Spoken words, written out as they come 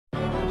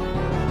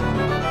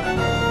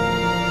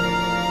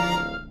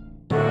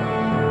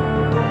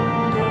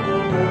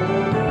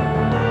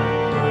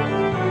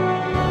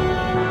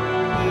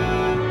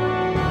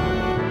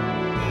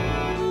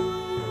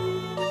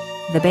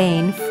the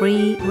Baen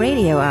Free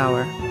Radio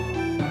Hour.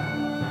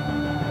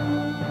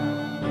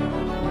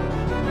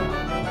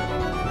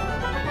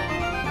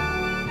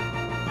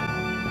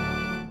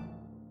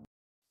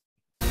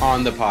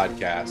 On the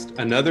podcast,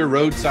 another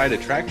roadside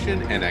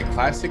attraction and a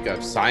classic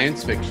of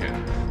science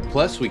fiction.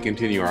 Plus, we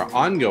continue our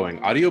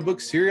ongoing audiobook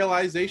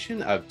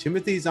serialization of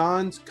Timothy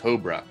Zahn's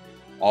Cobra.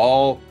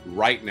 All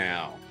right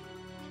now.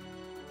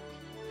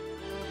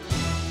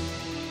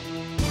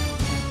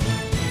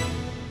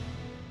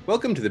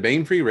 Welcome to the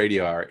Baen Free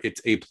Radio Hour.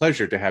 It's a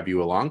pleasure to have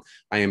you along.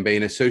 I am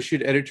Baen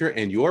Associate Editor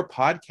and your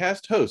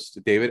podcast host,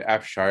 David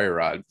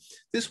Afsharirad.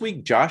 This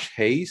week, Josh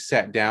Hayes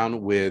sat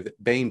down with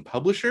Baen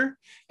Publisher,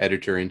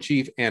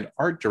 Editor-in-Chief, and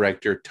Art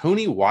Director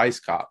Toni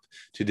Weisskopf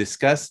to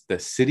discuss The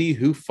City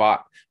Who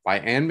Fought by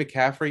Anne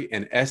McCaffrey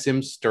and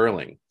S.M.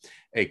 Stirling,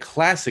 a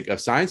classic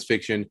of science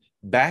fiction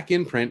back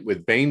in print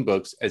with Baen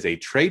Books as a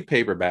trade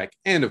paperback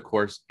and, of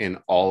course, in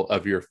all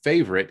of your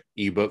favorite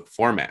ebook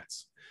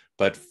formats.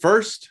 But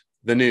first,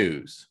 the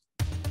news.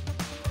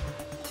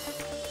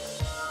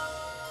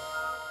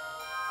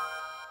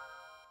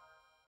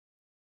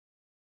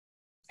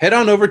 Head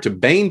on over to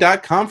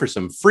Baen.com for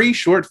some free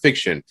short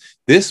fiction.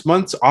 This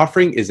month's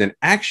offering is an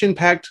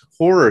action-packed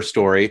horror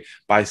story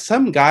by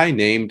some guy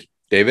named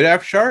David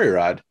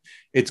Afsharirad.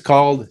 It's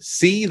called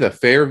See the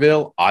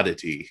Fairville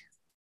Oddity.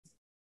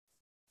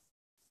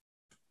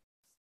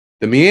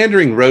 The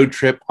meandering road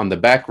trip on the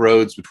back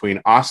roads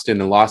between Austin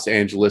and Los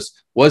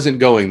Angeles wasn't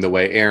going the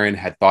way Aaron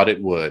had thought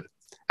it would.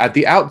 At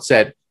the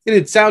outset, it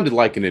had sounded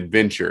like an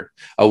adventure,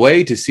 a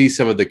way to see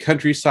some of the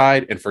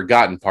countryside and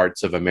forgotten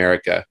parts of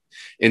America.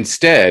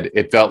 Instead,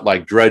 it felt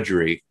like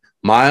drudgery,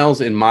 miles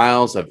and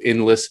miles of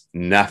endless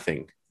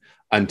nothing,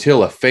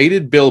 until a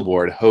faded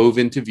billboard hove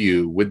into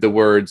view with the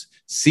words,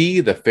 "See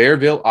the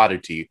Fairville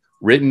Oddity,"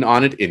 written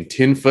on it in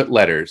 10-foot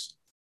letters.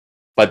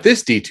 But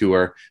this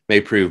detour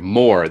may prove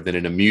more than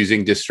an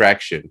amusing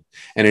distraction,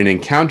 and an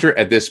encounter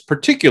at this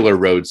particular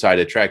roadside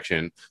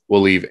attraction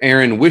will leave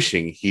Aaron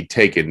wishing he'd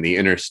taken the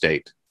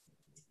interstate.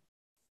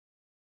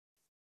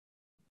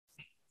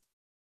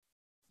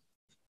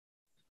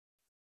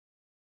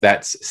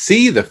 That's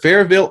See the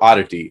Fairville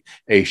Oddity,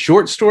 a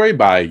short story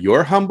by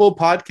your humble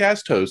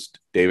podcast host,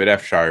 David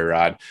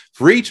Afsharirad,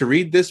 free to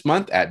read this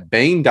month at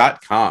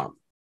Baen.com.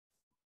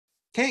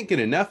 Can't get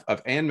enough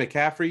of Anne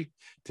McCaffrey?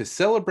 To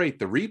celebrate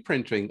the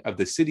reprinting of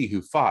The City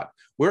Who Fought,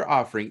 we're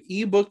offering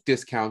ebook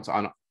discounts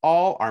on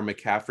all our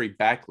McCaffrey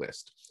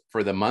backlist.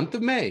 For the month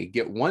of May,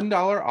 get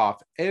 $1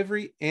 off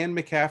every Anne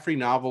McCaffrey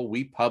novel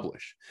we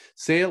publish.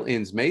 Sale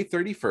ends May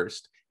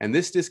 31st, and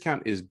this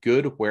discount is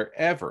good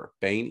wherever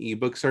Baen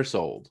ebooks are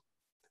sold.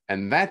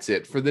 And that's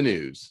it for the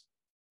news.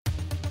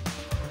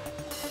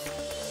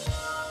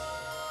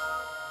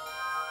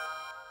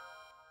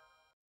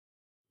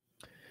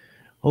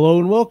 Hello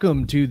and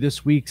welcome to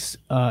this week's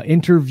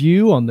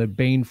interview on the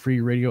Baen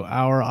Free Radio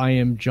Hour. I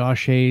am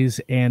Josh Hayes,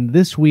 and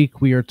this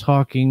week we are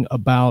talking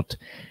about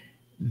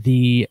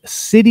The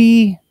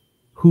City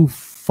Who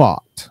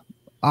Fought.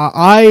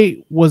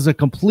 I was a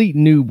complete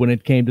noob when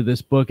it came to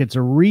this book. It's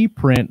a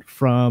reprint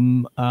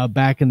from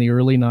back in the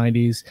early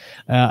 90s,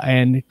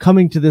 and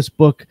coming to this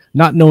book,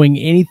 not knowing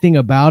anything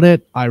about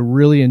it, I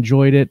really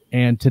enjoyed it,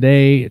 and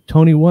today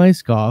Toni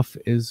Weisskopf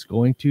is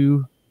going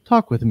to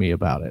talk with me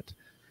about it.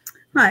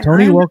 Hi,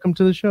 Toni, welcome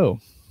to the show.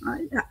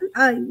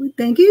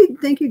 Thank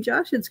you,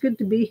 Josh. It's good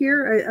to be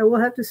here. I will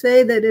have to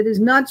say that it is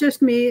not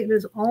just me; it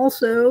is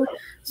also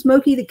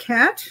Smokey the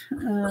cat,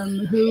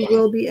 who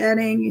will be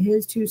adding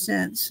his 2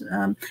 cents.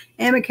 Anne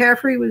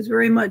McCaffrey was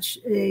very much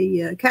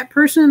a cat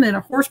person and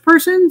a horse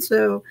person,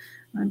 so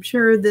I'm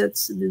sure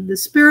that's the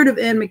spirit of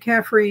Anne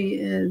McCaffrey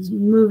is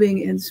moving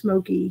in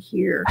Smokey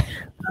here.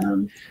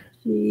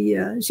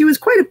 She was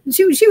quite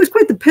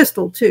the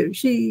pistol too.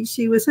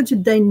 She was such a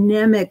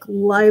dynamic,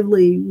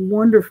 lively,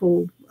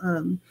 wonderful,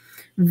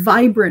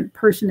 vibrant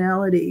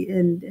personality,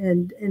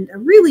 and a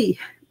really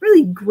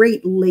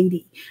great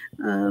lady,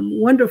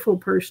 wonderful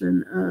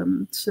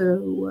person.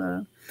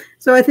 So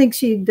I think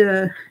she'd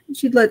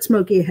let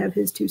Smokey have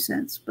his 2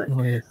 cents. But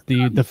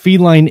the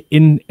feline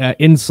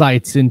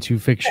insights into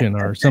fiction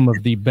are some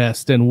of the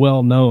best and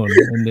well known.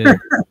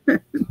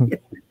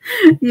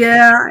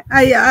 Yeah,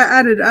 I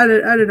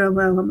don't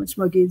know how much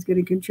Smokey is going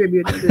to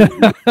contribute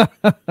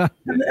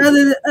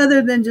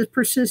other than just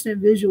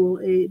persistent visual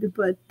aid.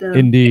 But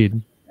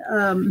indeed,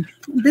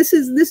 this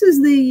was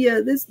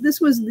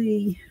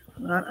the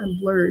I'm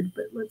blurred,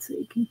 but let's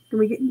see. Can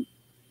we get?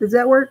 Does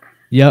that work?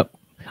 Yep.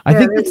 I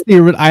think that's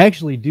I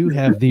actually do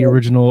have the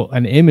original,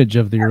 an image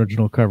of the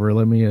original cover.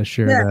 Let me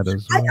share that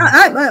as well.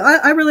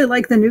 I really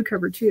like the new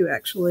cover too,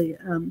 actually,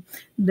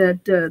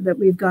 that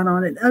we've got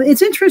on it.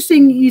 It's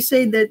interesting you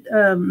say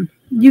that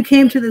you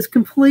came to this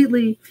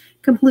completely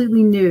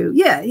new.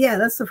 Yeah,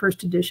 that's the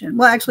first edition.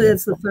 Well, actually,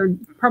 that's the third,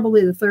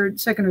 probably the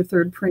second or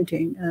third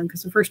printing,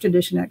 because the first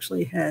edition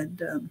actually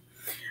had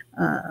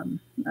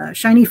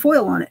shiny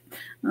foil on it.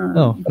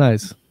 Oh,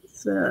 nice.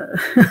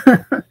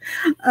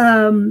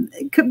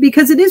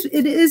 Because it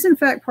is in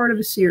fact part of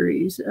a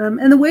series,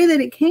 and the way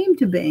that it came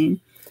to Baen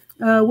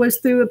was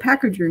through a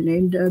packager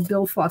named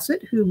Bill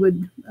Fawcett, who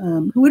would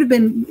have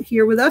been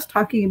here with us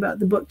talking about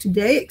the book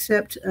today,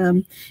 except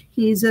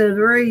he's a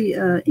very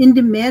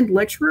in-demand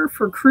lecturer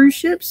for cruise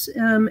ships,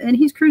 and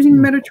he's cruising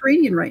the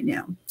Mediterranean right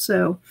now.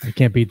 So I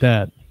can't beat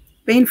that.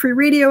 Baen Free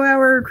Radio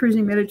Hour,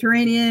 cruising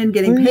Mediterranean,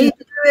 getting paid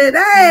to do it.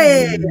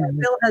 Hey,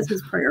 Bill has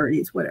his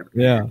priorities, whatever.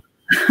 Yeah.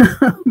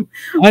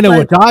 I know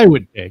what I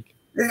would pick.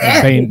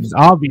 Baen's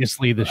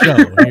obviously the show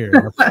here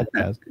on the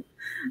podcast.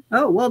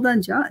 Oh, well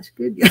done, Josh.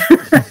 Good.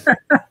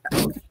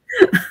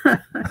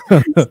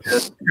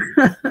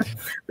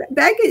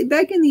 back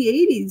in the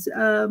 80s,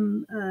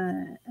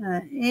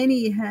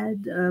 Annie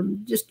had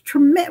just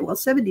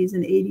tremendous, 70s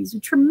and 80s, a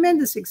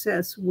tremendous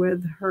success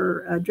with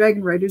her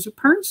Dragon Riders of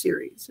Pern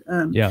series.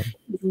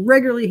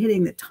 Regularly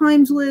hitting the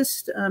Times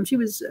list. She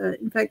was,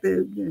 in fact,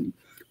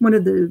 one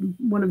of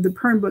the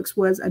Pern books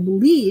was, I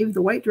believe,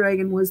 The White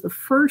Dragon was the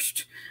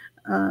first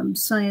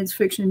science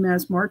fiction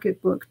mass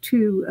market book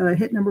to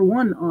hit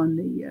 #1 on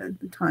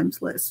the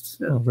Times list.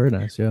 So, very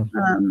nice, yeah.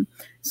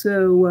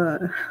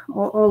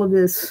 All of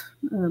this,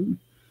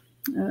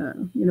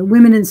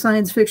 women in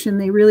science fiction,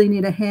 they really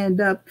need a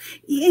hand up.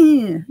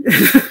 Yeah,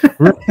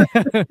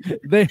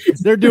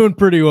 they're doing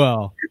pretty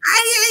well.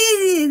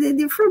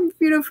 From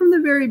the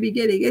very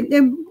beginning,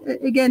 and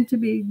again,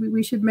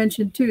 we should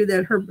mention too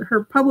that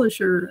her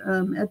publisher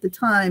at the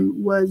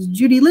time was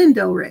Judy Lynn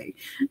Del Rey.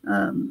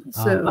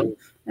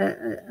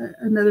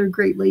 Another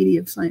great lady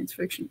of science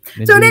fiction.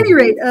 So at any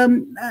rate,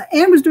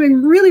 Anne was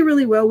doing really,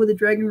 really well with the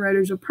Dragon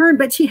Riders of Pern,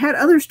 but she had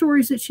other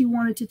stories that she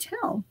wanted to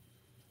tell.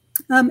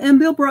 And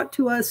Bill brought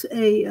to us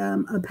a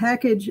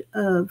package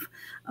of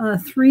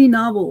 3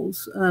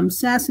 novels,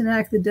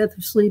 Sassenach, The Death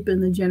of Sleep,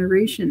 and The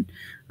Generation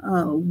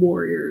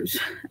Warriors,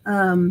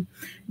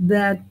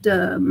 that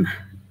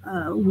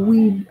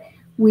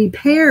we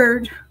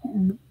paired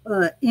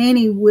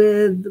Annie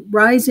with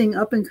rising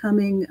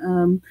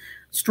up-and-coming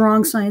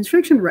strong science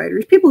fiction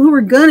writers, people who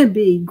were going to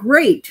be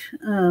great,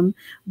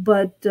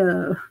 but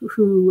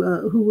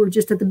who were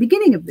just at the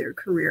beginning of their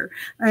career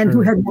and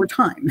who had more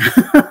time.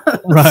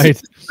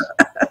 Right.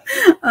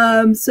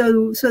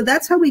 So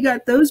that's how we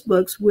got those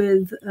books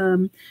with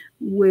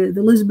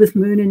Elizabeth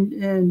Moon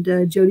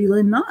and Jody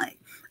Lynn Nye,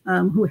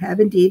 who have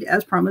indeed,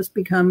 as promised,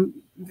 become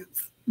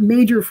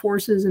major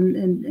forces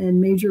and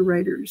major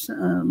writers.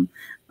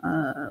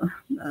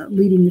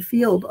 Leading the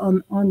field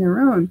on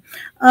their own.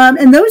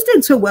 And those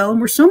did so well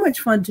and were so much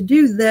fun to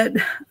do that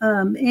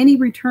Annie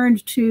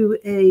returned to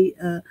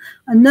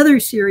another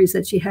series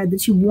that she had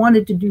that she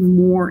wanted to do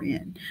more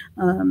in.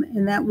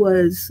 And that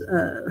was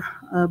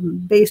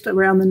based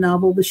around the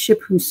novel The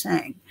Ship Who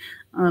Sang,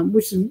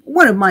 which is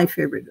one of my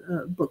favorite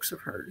books of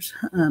hers.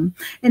 And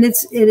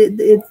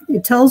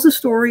it tells the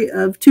story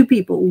of 2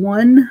 people.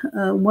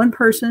 One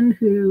person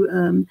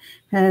who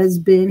has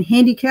been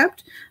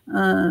handicapped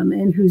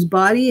and whose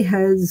body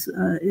is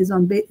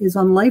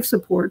on life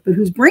support, but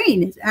whose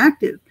brain is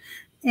active,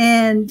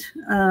 and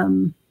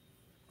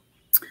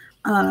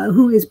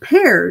who is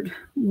paired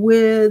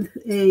with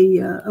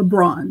a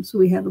brawn. So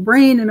we have a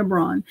brain and a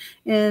brawn,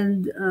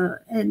 and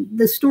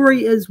the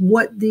story is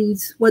what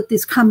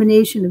this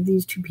combination of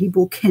these 2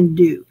 people can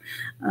do.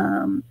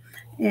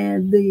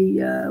 And we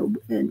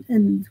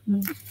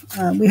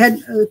had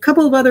a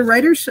couple of other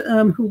writers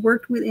who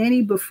worked with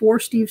Annie before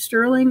Steve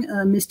Stirling.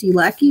 Misty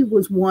Lackey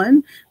was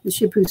one. The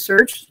Ship Who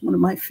Searched, one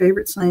of my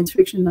favorite science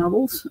fiction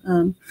novels.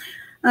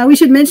 We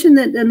should mention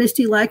that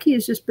Misty Lackey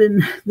has just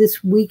been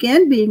this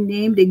weekend being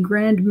named a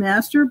Grand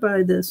Master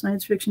by the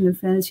Science Fiction and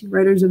Fantasy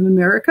Writers of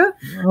America.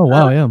 Oh,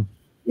 wow, yeah.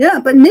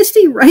 Yeah, but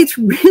Misty writes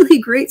really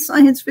great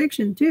science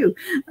fiction too.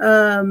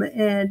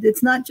 And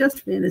it's not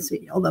just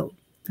fantasy, although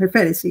her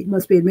fantasy,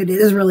 must be admitted,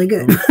 is really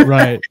good.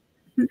 Right.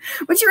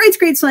 But she writes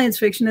great science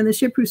fiction, and The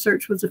Ship Who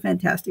Searched was a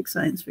fantastic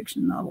science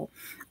fiction novel.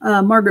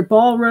 Margaret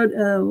Ball wrote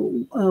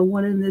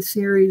one in this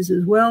series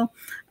as well.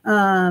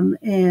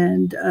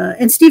 And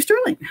Steve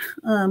Stirling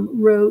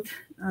wrote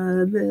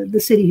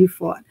The City Who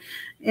Fought.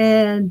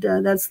 And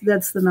that's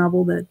the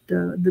novel that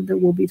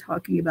we'll be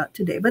talking about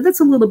today. But that's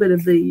a little bit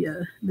of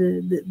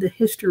the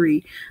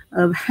history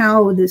of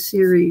how this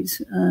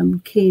series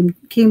came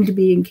to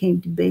be and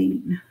came to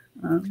Baen.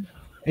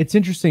 It's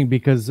interesting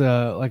because,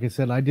 like I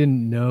said, I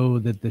didn't know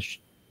that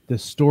the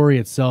story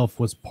itself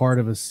was part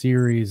of a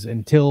series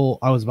until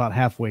I was about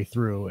halfway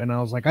through, and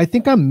I was like, I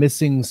think I'm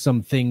missing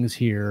some things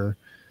here.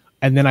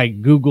 And then I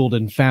Googled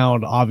and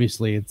found,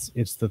 obviously, it's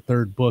the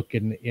 3rd book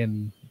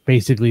in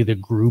basically the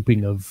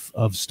grouping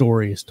of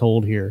stories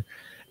told here,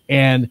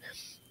 and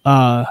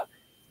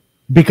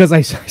because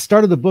I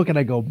started the book and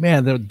I go,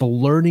 man, the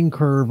learning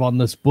curve on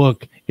this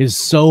book is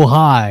so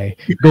high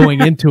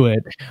going into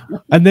it.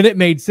 And then it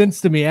made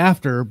sense to me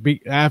after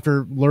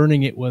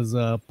learning it was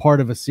part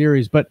of a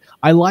series. But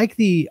I like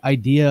the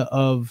idea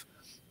of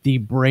the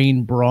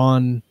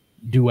brain-brawn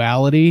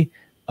duality.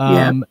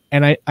 And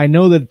I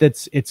know that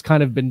it's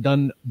kind of been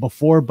done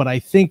before, but I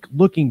think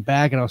looking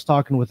back, and I was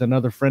talking with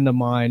another friend of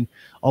mine,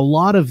 a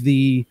lot of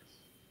the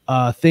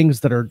things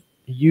that are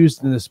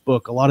used in this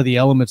book, a lot of the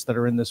elements that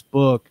are in this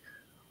book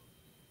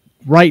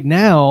right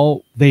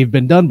now they've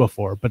been done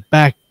before, but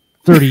back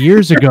 30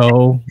 years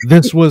ago,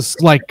 this was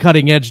like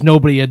cutting edge.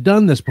 Nobody had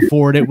done this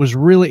before. And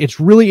it's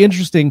really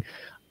interesting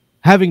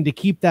having to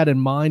keep that in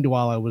mind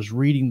while I was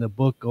reading the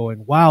book,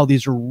 going, wow,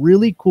 these are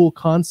really cool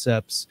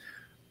concepts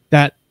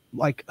that,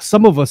 like,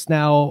 some of us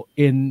now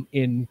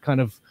in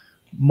kind of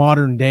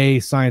modern day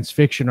science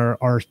fiction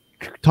are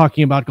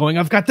talking about, going,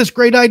 I've got this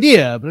great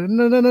idea. But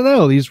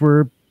no. These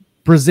were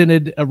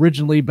presented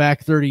originally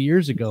back 30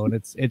 years ago. And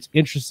it's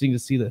interesting to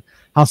see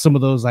how some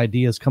of those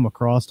ideas come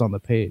across on the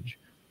page.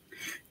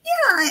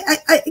 Yeah,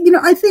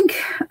 I think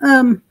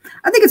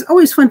it's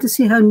always fun to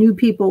see how new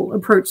people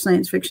approach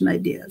science fiction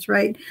ideas,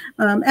 right?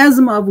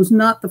 Asimov was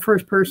not the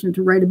first person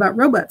to write about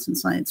robots in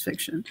science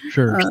fiction.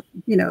 Sure.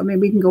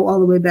 We can go all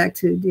the way back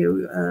to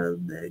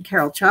the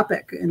Carol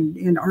Chapek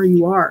in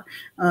RUR,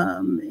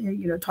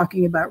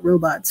 talking about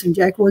robots, and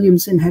Jack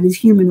Williamson had his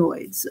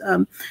humanoids.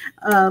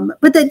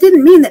 But that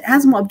didn't mean that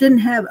Asimov didn't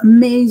have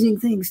amazing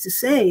things to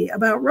say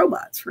about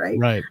robots, right?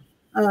 Right.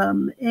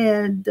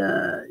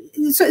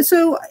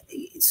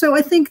 So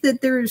I think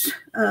that there's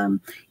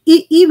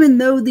even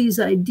though these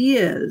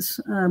ideas,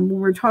 when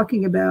we're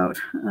talking about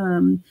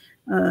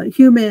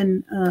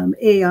human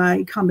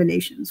AI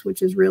combinations,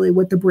 which is really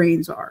what the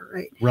brains are,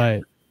 right?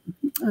 Right.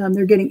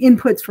 They're getting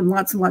inputs from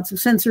lots and lots of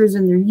sensors,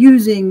 and they're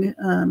using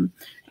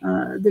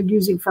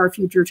far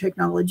future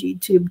technology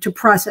to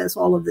process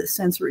all of this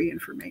sensory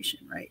information,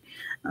 right?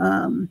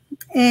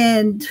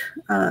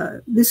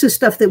 This is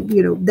stuff that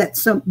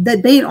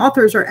that Baen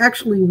authors are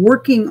actually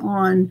working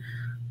on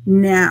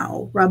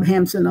now. Rob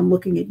Hampson, I'm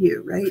looking at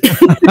you, right?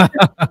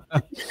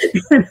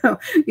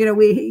 He's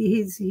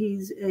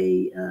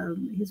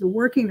a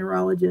working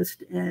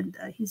neurologist, and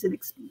he's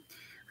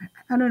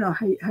I don't know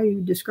how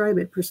you describe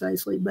it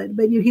precisely, but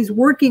he's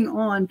working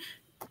on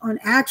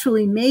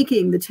actually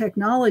making the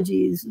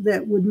technologies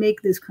that would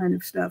make this kind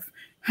of stuff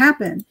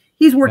happen.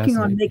 He's working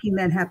on making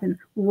that happen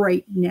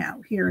right now,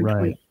 here in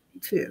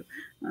 2022.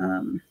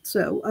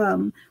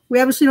 We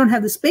obviously don't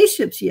have the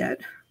spaceships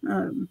yet.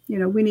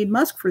 We need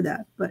Musk for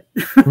that, but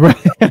right.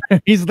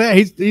 He's there.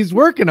 He's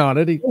working on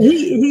it.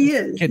 He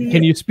is.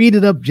 Can you speed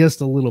it up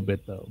just a little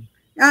bit, though?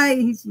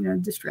 He's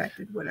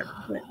distracted, whatever.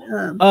 But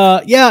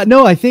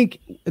I think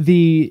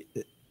the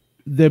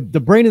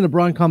brain and the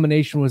brawn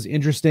combination was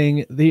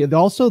interesting.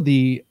 Also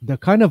the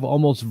kind of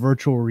almost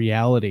virtual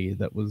reality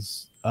that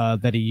was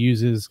that he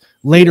uses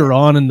later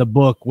on in the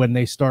book, when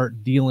they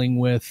start dealing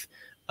with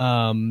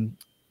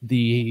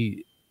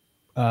the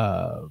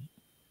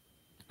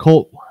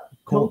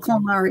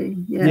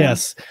Calamari. Yeah.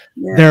 Yes.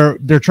 Yeah.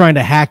 They're trying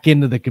to hack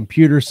into the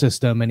computer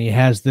system, and he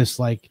has this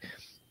like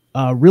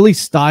really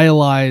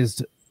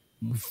stylized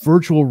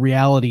virtual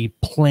reality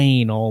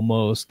plane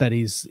almost that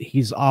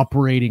he's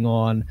operating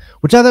on,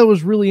 which I thought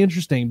was really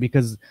interesting,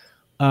 because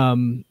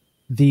you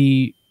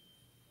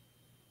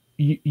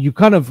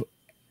kind of,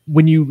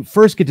 when you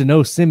first get to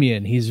know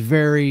Simeon,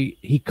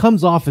 he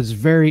comes off as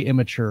very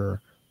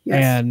immature.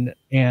 Yes.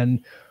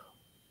 and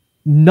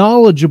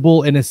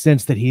knowledgeable, in a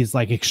sense that he's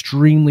like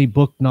extremely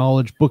book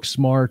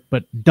smart,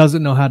 but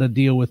doesn't know how to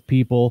deal with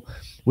people,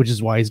 which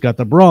is why he's got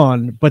the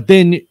brawn. But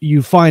then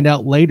you find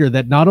out later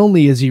that not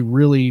only is he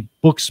really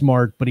book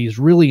smart, but he's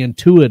really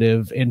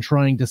intuitive in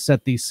trying to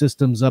set these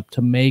systems up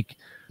to make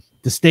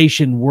the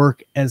station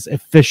work as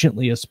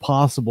efficiently as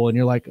possible. And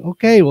you're like,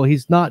 okay, well,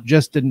 he's not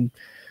just an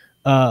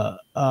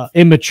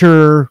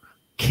immature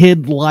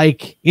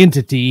kid-like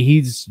entity.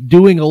 He's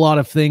doing a lot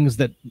of things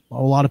that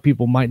a lot of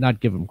people might not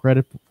give him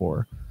credit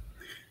for.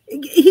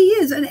 He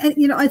is, and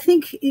I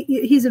think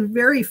he's a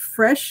very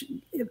fresh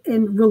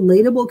and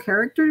relatable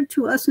character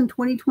to us in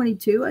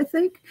 2022. I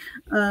think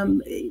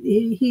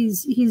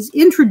he's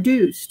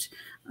introduced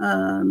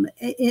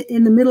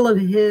in the middle of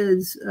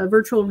his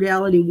virtual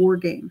reality war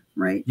game,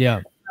 right?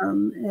 Yeah.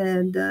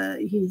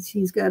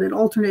 He's got an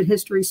alternate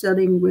history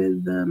setting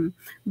with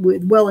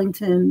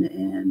Wellington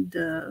and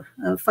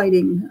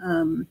fighting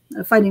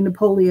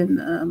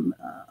Napoleon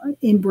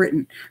in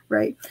Britain,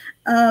 right?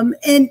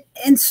 And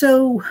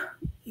so,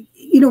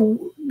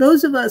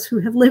 those of us who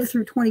have lived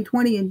through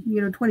 2020 and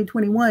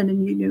 2021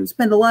 and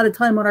spend a lot of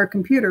time on our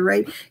computer,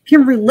 right,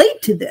 can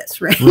relate to this,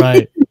 right?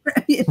 Right.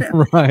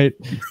 Right.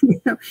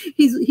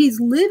 He's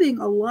living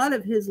a lot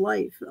of his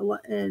life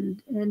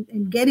and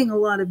getting a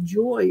lot of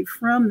joy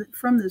from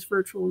this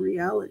virtual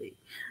reality.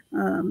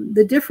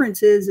 The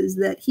difference is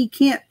that he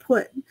can't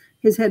put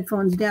his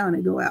headphones down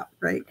and go out,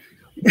 right?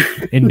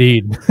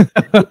 Indeed.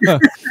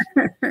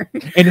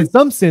 And in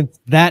some sense,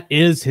 that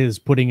is his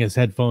putting his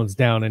headphones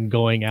down and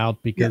going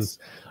out, because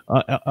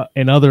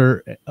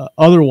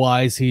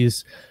otherwise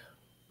he's,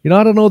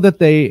 I don't know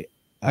that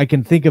I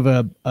can think of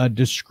a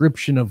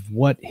description of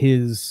what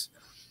his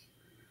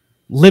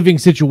living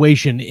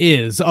situation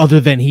is,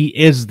 other than he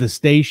is the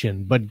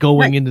station. But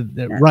going into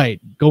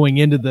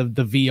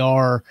the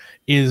VR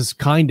is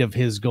kind of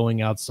his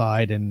going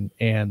outside, and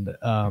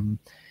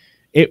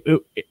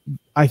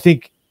I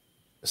think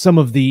some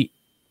of the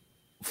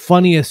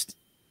funniest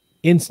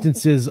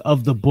instances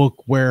of the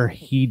book where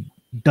he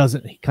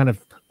kind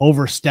of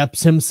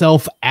oversteps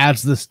himself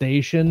as the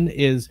station.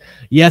 Is,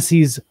 yes,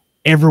 he's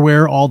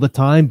everywhere all the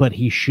time, but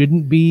he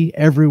shouldn't be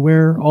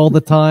everywhere all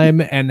the time.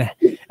 And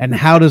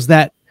how does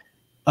that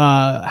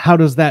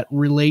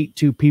relate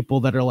to people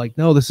that are like,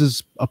 no, this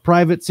is a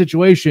private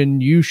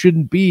situation, you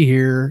shouldn't be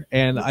here?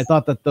 And I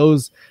thought that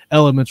those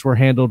elements were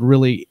handled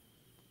really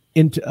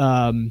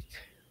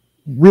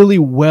really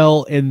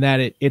well, in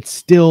that it's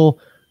still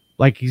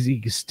like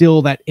he's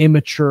still that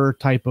immature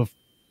type of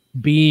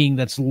being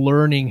that's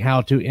learning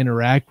how to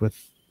interact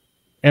with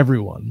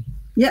everyone.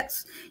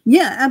 Yes.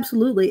 Yeah,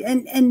 absolutely.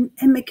 And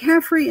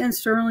McCaffrey and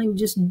Stirling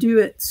just do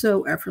it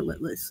so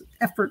effortless.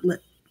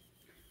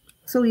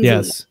 So easily.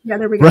 Yes. Yeah,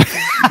 there we go.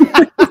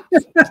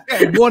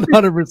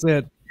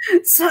 100%.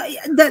 So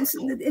that's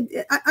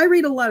it. I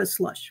read a lot of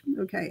slush.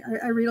 Okay.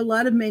 I read a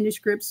lot of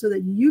manuscripts so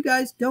that you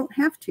guys don't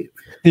have to.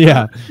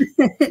 Yeah.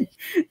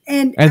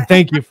 and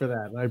thank you for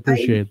that. I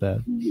appreciate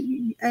that.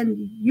 And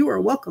you are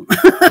welcome.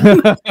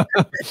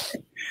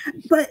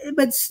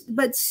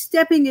 but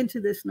stepping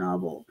into this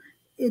novel,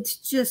 it's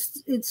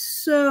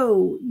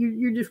so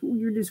you're just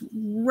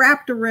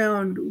wrapped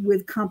around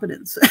with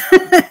competence.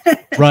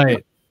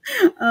 Right.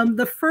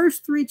 The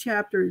first 3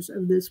 chapters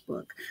of this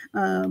book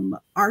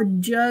are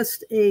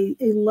just a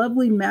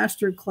lovely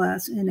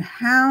masterclass in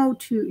how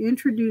to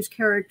introduce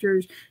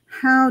characters,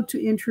 how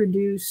to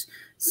introduce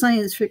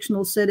science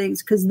fictional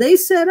settings, because they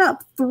set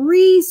up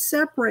 3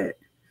 separate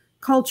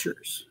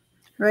cultures,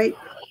 right?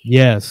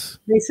 Yes.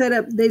 They set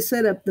up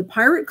the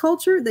pirate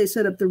culture, they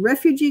set up the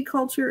refugee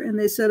culture, and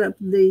they set up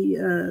the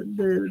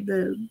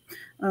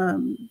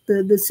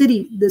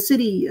city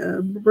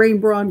brain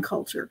brawn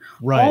culture.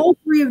 Right. All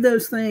 3 of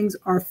those things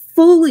are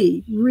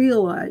fully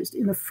realized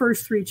in the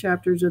first 3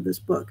 chapters of this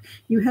book.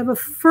 You have a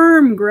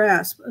firm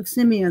grasp of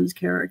Simeon's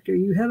character.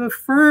 You have a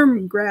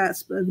firm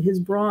grasp of his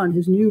brawn,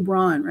 his new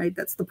brawn, right?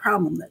 That's the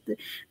problem that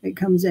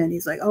comes in.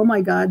 He's like, oh my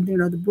God,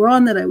 the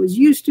brawn that I was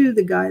used to,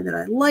 the guy that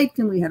I liked,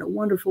 and we had a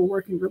wonderful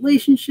working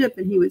relationship,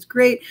 and he was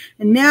great.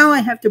 And now I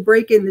have to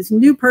break in this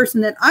new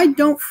person that I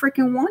don't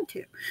freaking want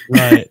to.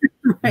 Right.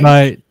 Right.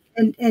 Right.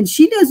 And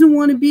she doesn't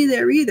want to be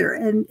there either.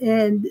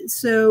 And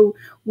so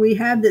we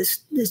have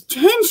this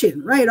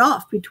tension right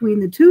off between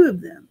the 2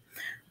 of them.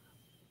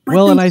 But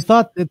well, and I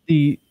thought that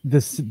the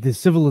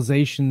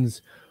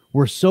civilizations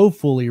were so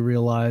fully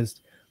realized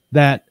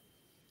that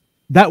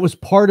was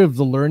part of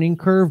the learning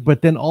curve.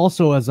 But then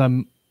also, as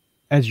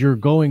you're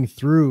going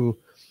through,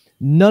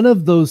 none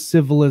of those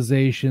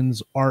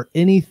civilizations are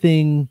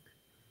anything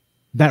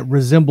that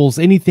resembles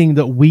anything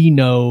that we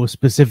know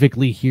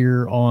specifically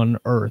here on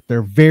Earth.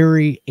 They're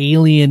very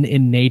alien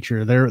in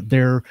nature.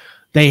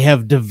 They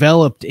have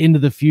developed into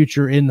the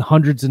future, in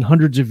hundreds and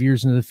hundreds of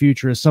years into the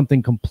future, as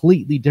something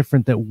completely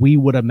different that we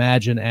would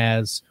imagine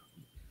as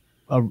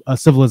a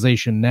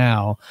civilization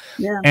now.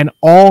 Yeah. And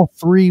all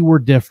 3 were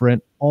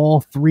different.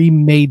 All 3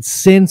 made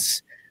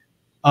sense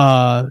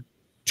to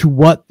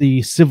what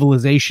the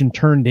civilization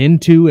turned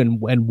into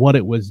and what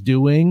it was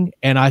doing.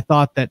 And I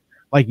thought that,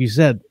 like you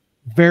said,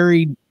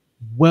 very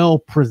well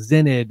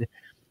presented,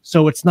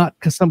 so it's not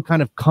some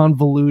kind of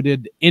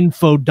convoluted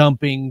info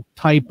dumping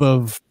type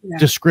of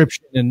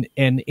description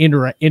and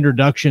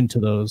introduction to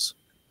those.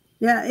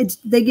 Yeah,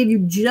 they give you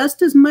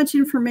just as much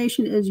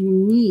information as you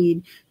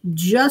need.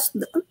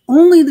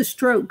 Only the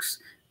strokes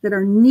that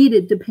are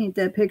needed to paint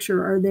that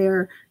picture are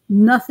there.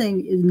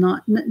 Nothing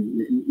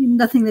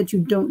that you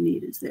don't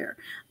need is there,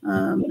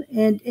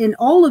 and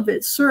all of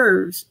it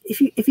serves.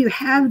 If you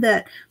have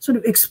that sort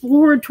of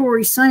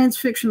exploratory science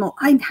fictional,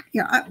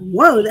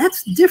 whoa,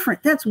 that's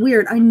different, that's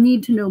weird, I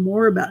need to know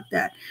more about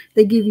that.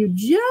 They give you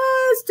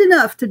just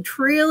enough to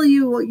trail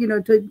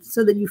you,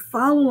 so that you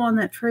follow on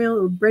that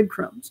trail of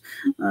breadcrumbs,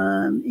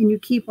 and you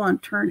keep on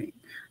turning.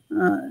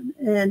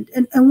 And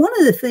one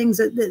of the things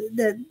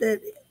that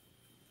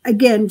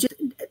again, just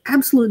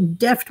absolute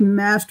deft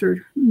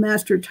master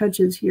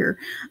touches here,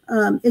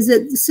 is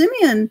that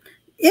Simeon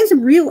is a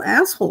real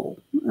asshole.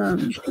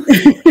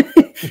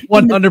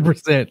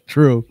 100%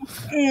 true.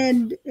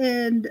 And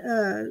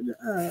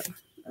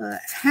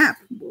Hap,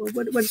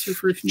 what's your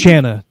first name?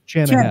 Channa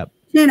Hap.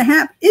 Channa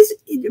Hap is,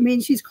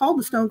 she's called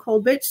the Stone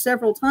Cold Bitch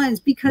several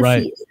times because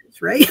she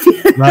is, right?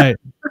 Right.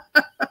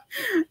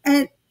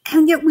 and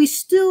yet we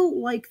still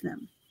like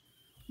them,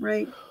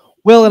 right?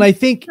 Well, and I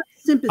think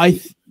sympathy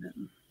for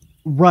them.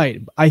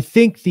 Right. I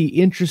think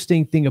the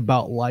interesting thing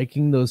about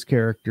liking those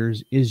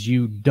characters is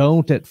you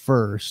don't at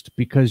first,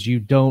 because you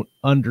don't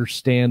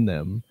understand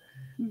them.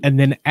 And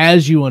then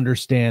as you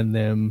understand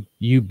them,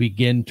 you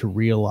begin to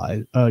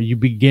realize, you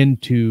begin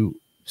to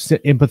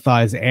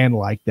empathize and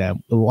like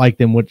them,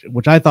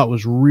 which I thought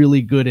was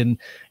really good in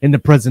the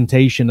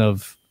presentation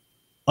of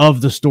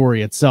the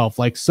story itself.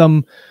 Like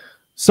some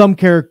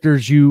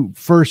characters you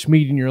first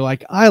meet and you're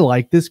like, I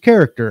like this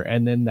character.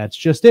 And then that's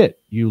just it.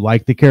 You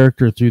like the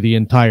character through the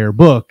entire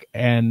book.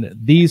 And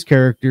these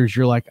characters,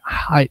 you're like,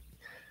 I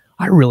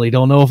really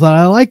don't know if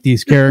I like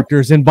these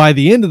characters. And by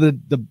the end of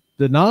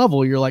the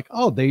novel, you're like,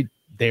 oh,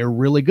 they're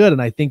really good.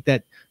 And I think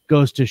that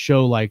goes to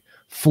show like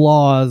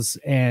flaws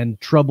and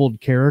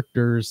troubled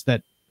characters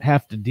that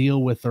have to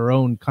deal with their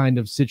own kind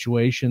of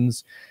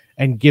situations,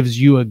 and gives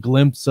you a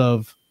glimpse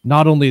of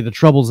not only the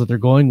troubles that they're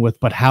going with,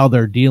 but how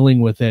they're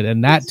dealing with it.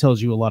 And that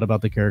tells you a lot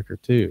about the character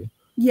too.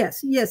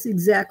 Yes,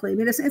 exactly. I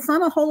mean, it's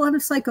not a whole lot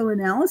of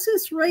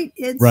psychoanalysis, right?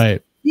 It's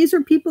right. These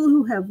are people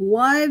who have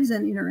lives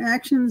and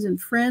interactions and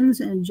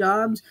friends and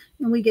jobs,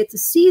 and we get to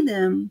see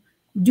them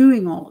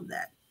doing all of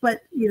that.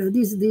 But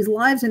these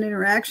lives and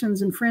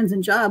interactions and friends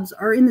and jobs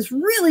are in this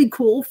really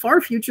cool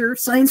far future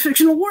science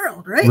fictional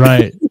world, right?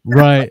 Right,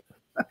 right.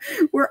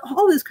 Where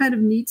all this kind of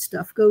neat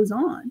stuff goes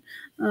on.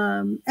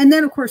 And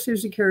then, of course,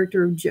 there's the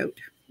character of Jote,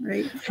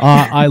 right?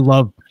 I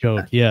love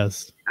Jote,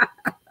 yes.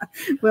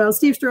 Well,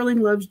 Steve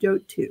Stirling loves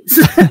Jote too.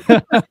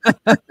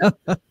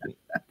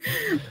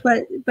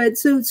 but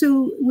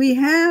so we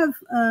have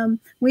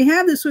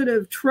this sort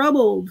of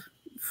troubled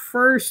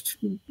first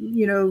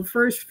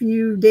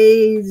few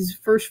days,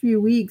 first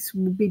few weeks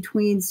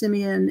between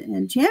Simeon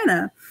and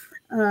Channa,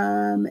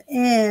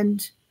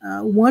 and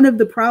one of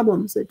the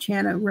problems that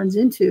Channa runs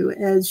into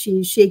as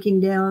she's shaking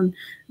down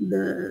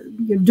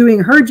doing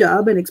her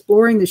job and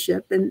exploring the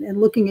ship and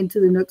looking into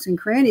the nooks and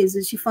crannies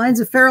is she finds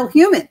a feral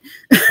human.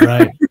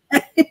 Right.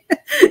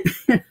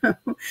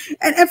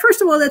 And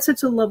first of all, that's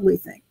such a lovely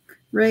thing,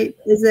 right?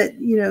 Is that,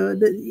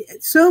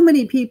 so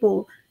many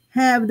people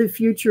have the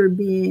future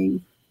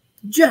being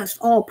just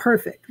all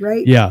perfect,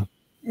 right? Yeah.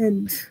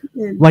 And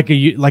like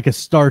a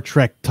Star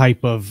Trek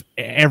type of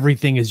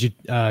everything is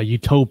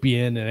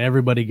utopian and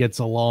everybody gets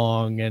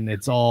along and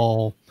it's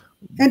all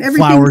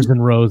flowers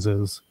and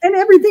roses and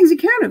everything's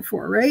accounted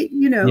for, right?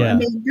 Yeah. I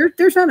mean,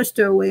 there's not a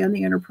stowaway on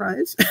the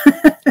Enterprise,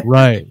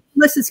 right?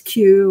 Unless it's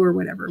Q or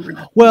whatever.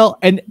 Well,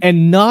 and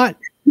not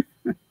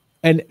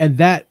and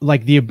that,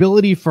 like, the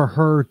ability for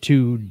her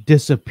to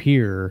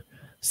disappear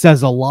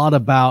says a lot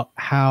about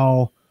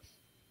how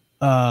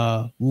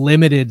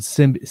limited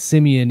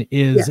Simeon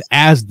is, yes,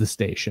 as the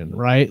station,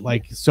 right?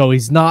 Like, so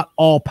he's not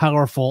all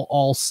powerful,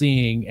 all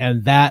seeing,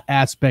 and that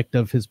aspect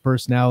of his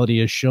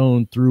personality is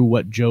shown through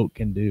what Jote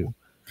can do.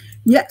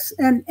 Yes,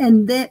 and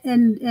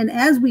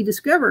as we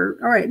discover,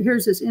 all right,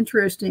 here's this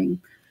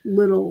interesting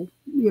little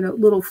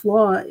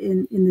flaw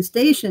in the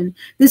station.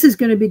 This is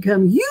going to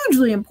become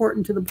hugely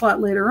important to the plot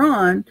later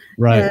on,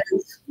 right?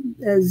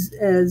 As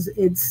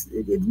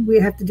we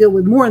have to deal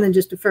with more than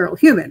just a feral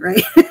human,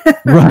 right?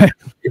 Right.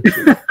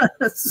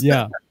 So,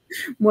 yeah.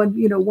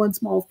 One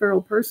small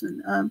feral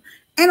person.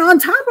 And on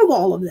top of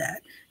all of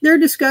that, they're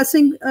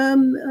discussing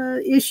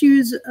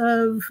issues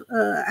of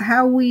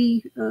how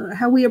we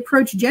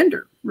approach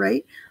gender,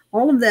 right?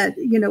 All of that,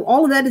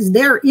 all of that is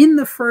there in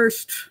the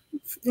first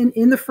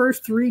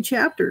three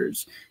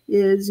chapters.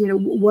 Is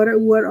what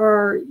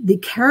are the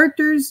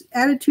characters'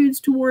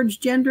 attitudes towards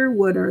gender?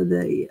 What are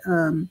the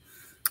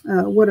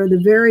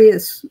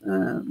various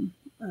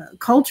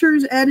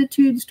cultures'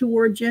 attitudes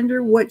toward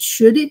gender? What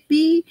should it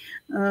be?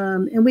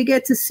 And we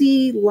get to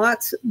see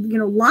lots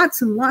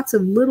and lots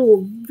of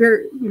little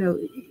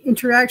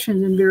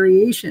interactions and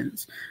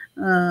variations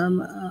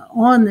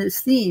on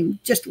this theme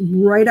just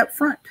right up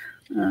front.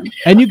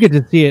 And you get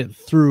to see it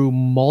through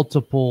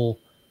multiple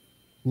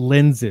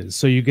lenses.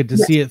 So you get to,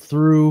 yes, see it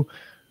through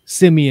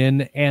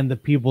Simeon and the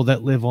people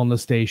that live on the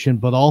station,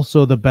 but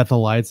also the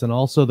Bethelites and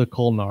also the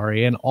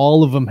Kolnari, and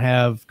all of them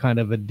have kind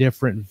of a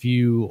different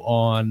view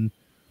on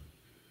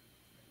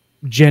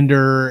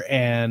gender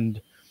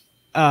and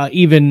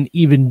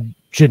even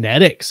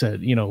genetics.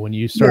 When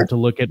you start, yes, to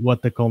look at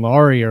what the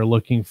Kolnari are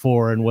looking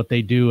for and what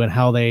they do and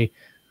how they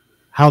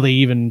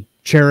even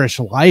cherish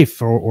life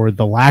or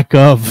the lack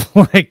of,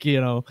 like,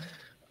 yeah.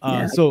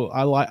 So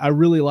I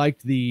really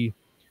liked the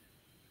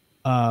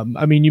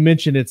I mean, you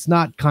mentioned it's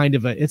not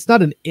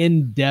an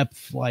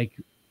in-depth, like,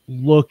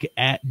 look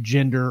at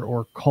gender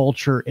or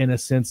culture in a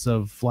sense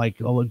of like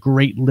a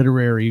great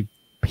literary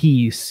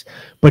piece,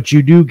 but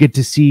you do get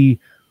to see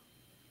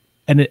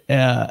an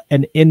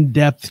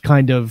in-depth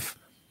kind of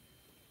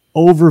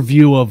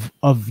overview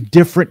of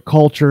different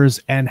cultures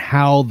and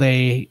how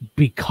they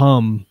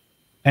become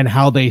and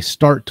how they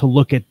start to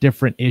look at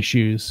different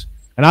issues.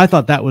 And I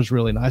thought that was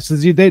really nice.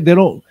 They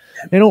don't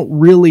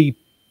really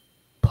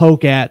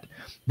poke at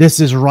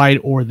this is right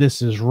or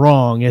this is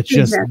wrong. It's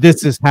just, exactly,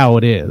 this is how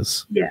it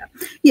is. Yeah.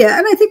 Yeah.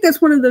 And I think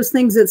that's one of those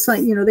things that,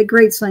 that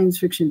great science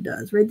fiction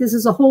does, right? This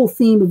is a whole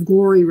theme of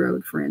Glory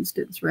Road, for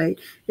instance, right?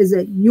 Is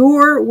that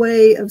your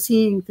way of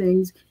seeing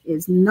things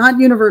is not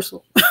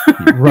universal.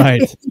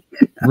 Right.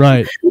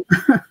 Right.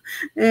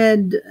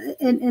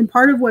 And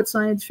part of what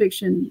science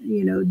fiction,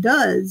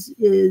 does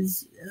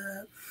is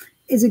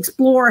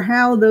explore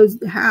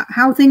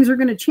how things are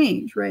going to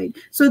change, right?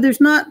 So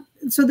there's not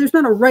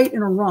a right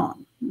and a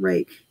wrong,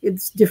 right?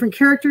 It's different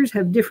characters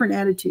have different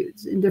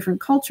attitudes and different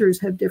cultures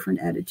have different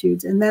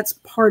attitudes, and that's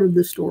part of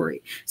the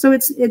story. So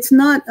it's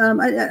not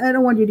I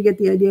don't want you to get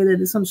the idea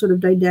that it's some sort of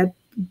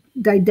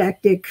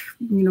didactic,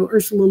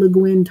 Ursula Le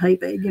Guin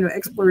type,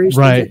 exploration.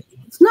 Right.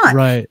 It's not.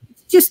 Right.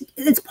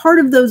 It's part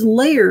of those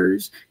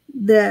layers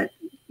that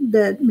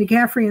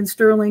McCaffrey and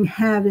Stirling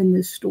have in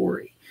this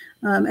story.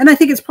 And I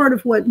think it's part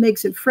of what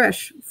makes it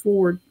fresh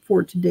for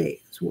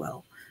today as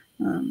well.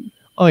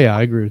 Oh yeah,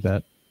 I agree with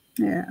that.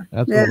 Yeah,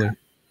 Absolutely.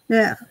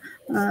 yeah.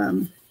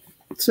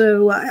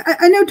 So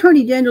I know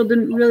Tony Daniel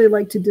didn't really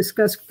like to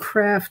discuss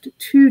craft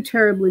too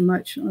terribly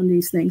much on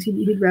these things.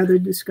 He'd rather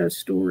discuss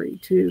story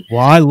too.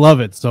 Well, I love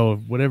it. So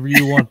whatever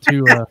you want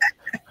to,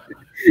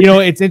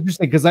 it's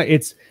interesting because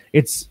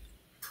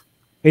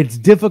it's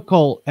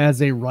difficult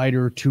as a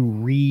writer to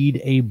read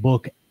a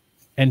book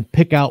and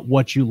pick out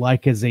what you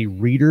like as a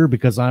reader,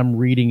 because I'm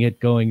reading it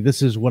going,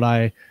 this is what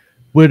I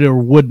would or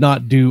would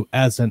not do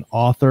as an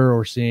author,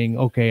 or seeing,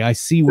 okay, I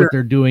see what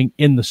they're doing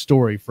in the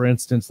story. For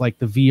instance, like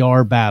the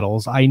VR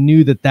battles, I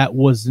knew that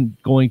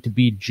wasn't going to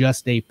be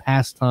just a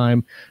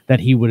pastime that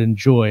he would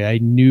enjoy. I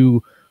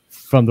knew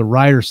from the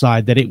writer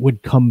side that it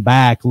would come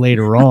back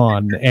later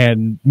on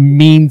and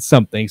mean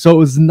something. So it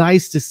was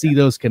nice to see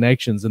those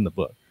connections in the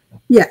book.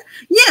 Yeah,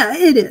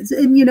 it is,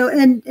 and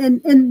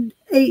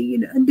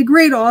the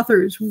great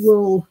authors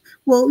will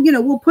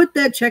put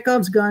that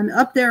Chekhov's gun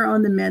up there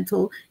on the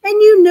mantle, and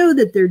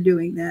that they're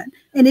doing that,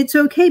 and it's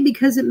okay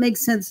because it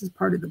makes sense as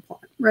part of the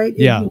plot, right?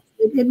 Yeah,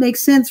 it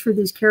makes sense for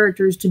these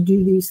characters to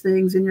do these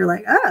things, and you're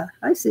like,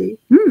 I see.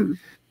 I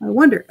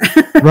wonder.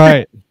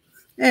 Right.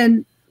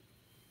 And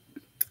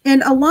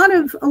a lot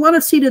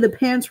of seat of the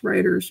pants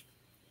writers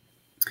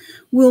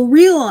will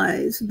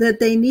realize that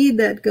they need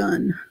that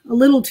gun a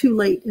little too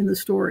late in the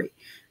story.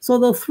 So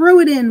they'll throw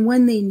it in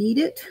when they need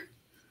it.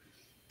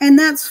 And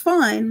that's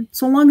fine,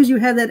 so long as you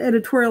have that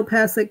editorial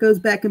pass that goes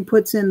back and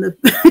puts in the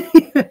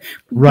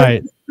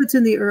right. puts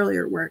in the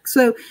earlier work.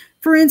 So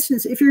for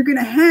instance, if you're going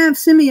to have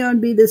Simeon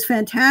be this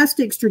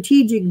fantastic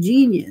strategic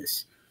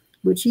genius,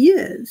 which he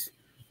is,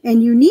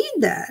 and you need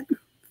that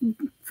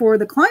for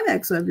the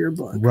climax of your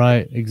book.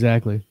 Right,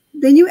 exactly.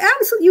 Then you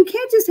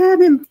can't just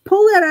have him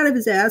pull that out of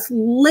his ass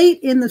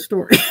late in the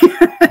story.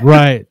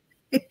 Right.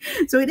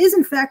 So it is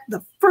in fact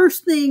the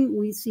first thing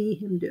we see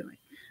him doing.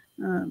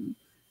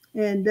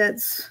 And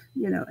that's,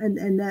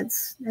 and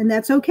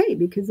that's okay,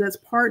 because that's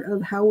part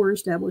of how we're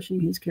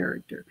establishing his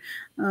character.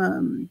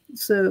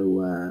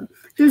 So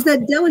there's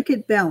that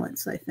delicate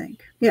balance, I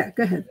think. Yeah,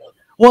 go ahead.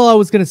 Well, I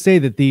was going to say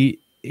that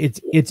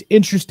it's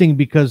interesting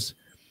because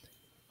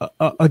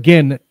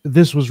again,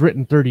 this was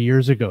written 30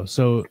 years ago.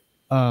 So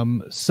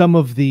some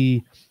of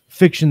the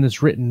fiction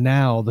that's written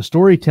now, the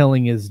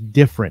storytelling is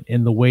different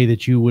in the way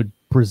that you would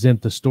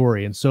present the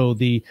story. And so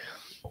the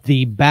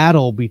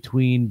battle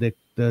between the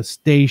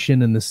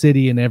station and the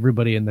city and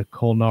everybody in the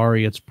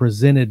Kolnari, it's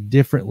presented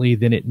differently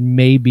than it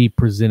may be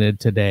presented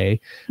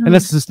today. Mm. And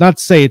that's just not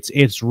to say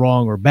it's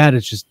wrong or bad.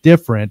 It's just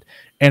different.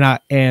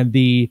 And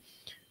the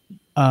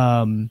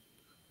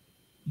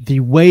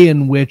way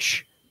in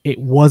which it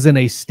wasn't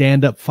a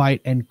stand-up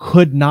fight and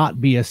could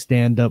not be a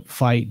stand-up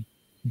fight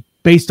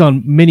based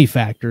on many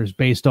factors,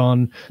 based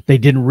on they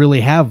didn't really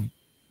have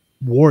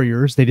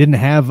warriors, they didn't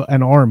have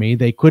an army,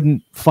 they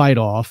couldn't fight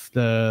off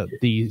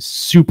the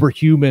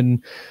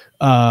superhuman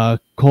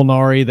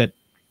Kolnari that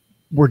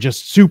were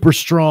just super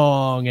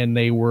strong, and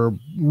they were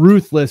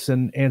ruthless,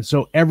 and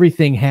so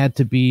everything had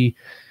to be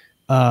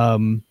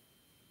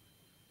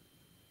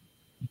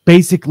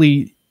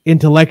basically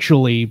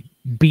intellectually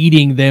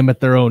beating them at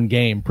their own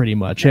game, pretty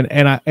much.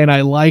 And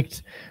I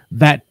liked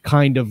that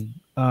kind of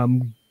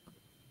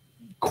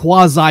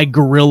quasi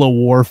guerrilla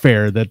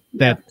warfare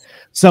that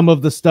some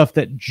of the stuff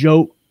that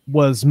Joe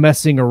was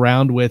messing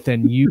around with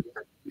and used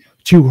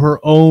to her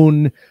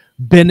own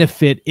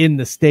benefit in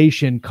the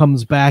station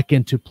comes back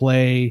into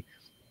play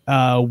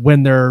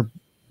when they're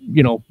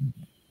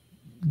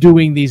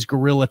doing these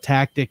guerrilla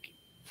tactic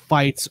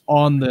fights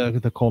on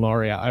the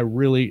Kolnari. I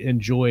really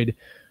enjoyed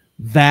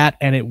that,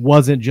 and it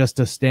wasn't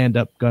just a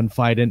stand-up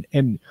gunfight.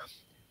 And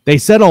they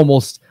said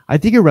almost, I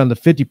think around the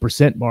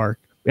 50% mark,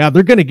 yeah,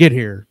 they're going to get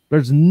here.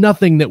 There's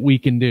nothing that we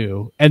can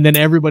do. And then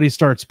everybody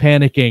starts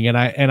panicking. And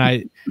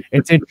I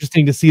it's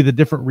interesting to see the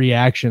different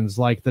reactions,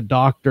 like the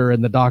doctor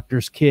and the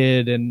doctor's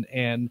kid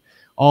and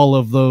all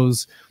of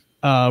those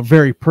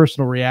very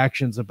personal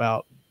reactions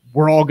about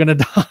we're all going to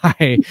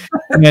die.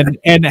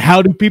 and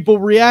how do people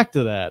react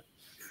to that?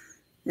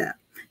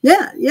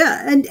 Yeah.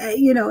 And,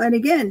 and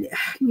again,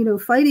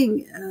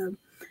 fighting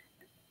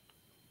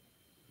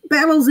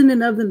battles in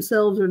and of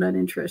themselves are not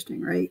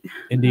interesting, right?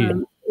 Indeed.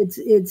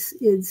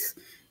 It's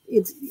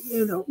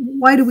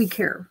why do we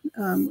care?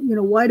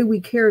 Why do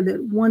we care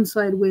that one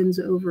side wins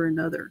over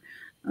another?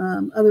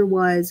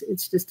 Otherwise,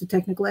 it's just a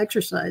technical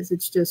exercise.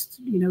 It's just,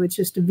 it's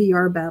just a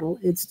VR battle.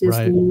 It's just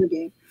a war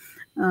game.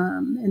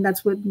 And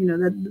that's what,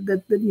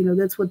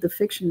 that's what the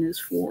fiction is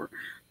for.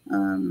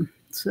 That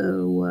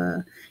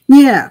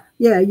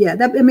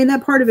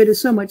part of it is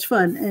so much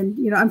fun.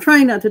 And, I'm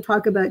trying not to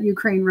talk about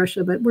Ukraine,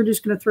 Russia, but we're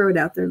just going to throw it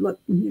out there.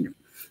 Look,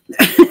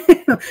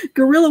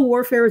 guerrilla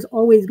warfare is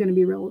always going to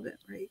be relevant,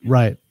 right?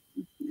 Right.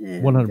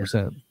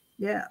 100%.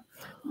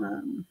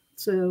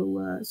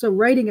 So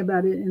writing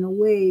about it in a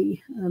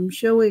way,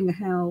 showing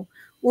how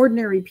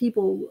ordinary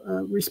people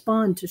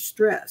respond to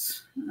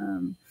stress.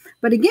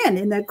 But again,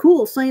 in that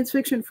cool science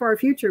fiction far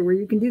future where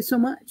you can do so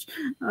much,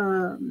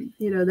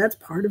 that's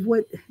part of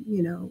what,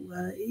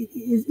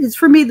 is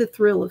for me the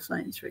thrill of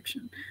science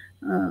fiction.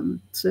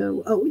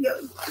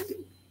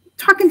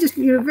 Talking just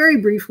very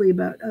briefly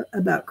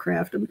about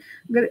craft. I'm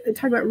going to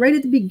talk about right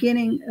at the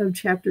beginning of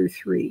chapter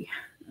 3,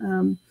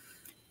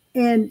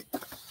 and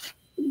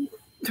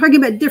talking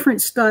about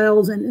different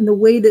styles and the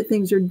way that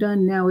things are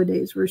done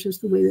nowadays versus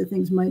the way that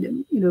things might have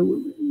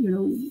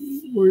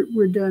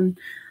were done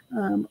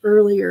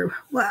earlier.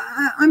 Well,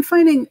 I'm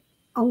finding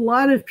a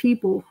lot of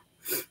people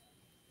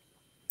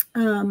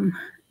don't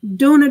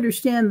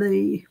understand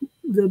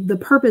the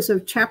purpose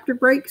of chapter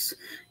breaks,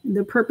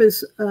 the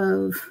purpose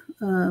of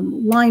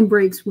line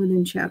breaks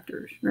within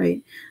chapters,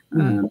 right?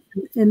 And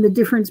the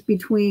difference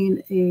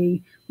between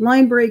a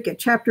line break, a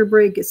chapter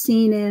break, a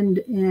scene end,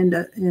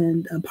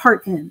 and a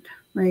part end,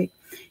 right?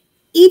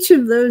 Each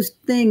of those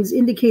things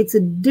indicates a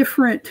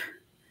different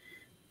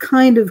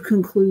kind of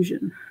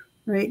conclusion,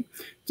 right?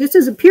 Just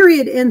as a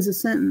period ends a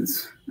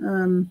sentence,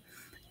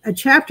 a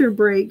chapter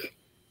break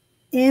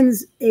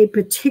ends a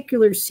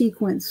particular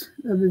sequence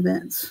of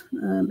events.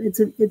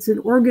 It's an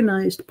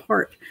organized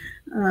part.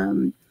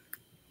 And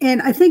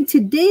I think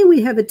today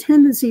we have a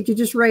tendency to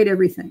just write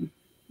everything,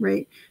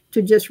 right?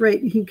 To just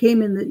write, he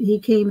came in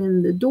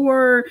the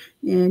door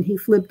and he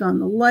flipped on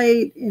the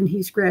light and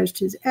he scratched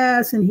his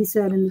ass and he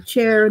sat in the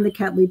chair and the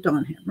cat leaped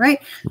on him,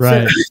 right?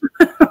 Right.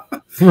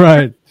 So,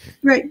 right.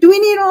 Right. Do we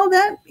need all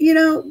that?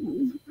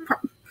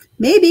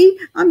 Maybe.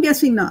 I'm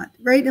guessing not,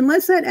 right?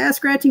 Unless that ass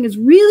scratching is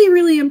really,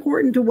 really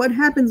important to what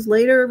happens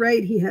later,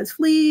 right? He has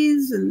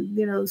fleas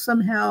and,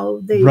 somehow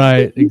they...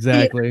 Right,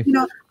 exactly.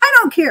 I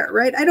don't care,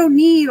 right? I don't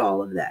need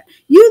all of that.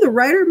 You, the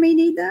writer, may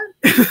need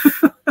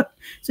that.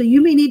 So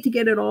you may need to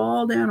get it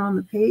all down on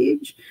the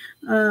page.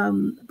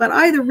 But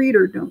I, the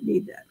reader, don't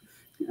need that.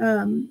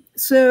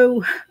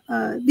 So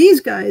these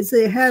guys,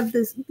 they have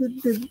this,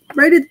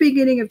 right at the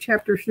beginning of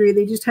chapter 3,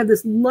 they just have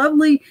this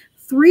lovely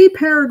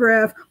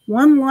 3-paragraph,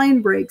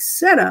 1-line break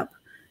setup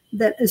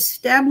that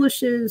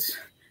establishes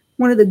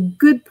one of the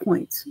good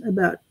points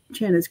about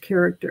Channa's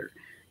character.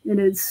 And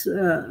it's,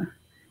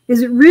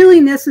 is it really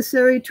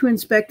necessary to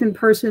inspect in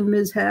person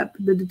mishap?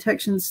 The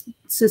detection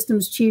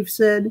systems chief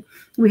said.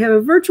 We have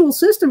a virtual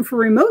system for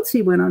remotes,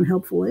 he went on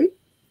helpfully.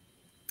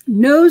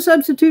 No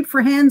substitute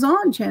for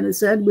hands-on, Channa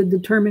said with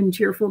determined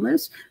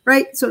cheerfulness,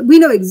 right? So we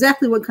know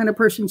exactly what kind of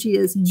person she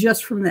is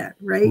just from that,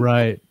 right?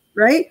 Right.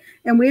 Right?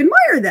 And we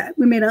admire that.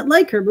 We may not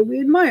like her, but we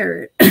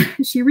admire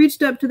it. She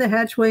reached up to the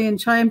hatchway and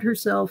chimed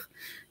herself,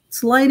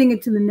 sliding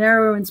into the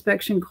narrow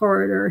inspection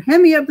corridor.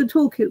 Hand me up the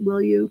toolkit,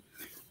 will you?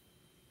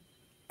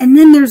 And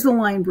then there's the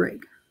line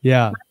break.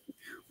 Yeah.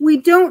 We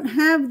don't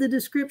have the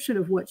description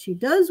of what she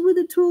does with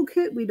the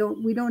toolkit. We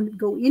don't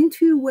go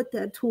into what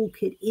that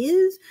toolkit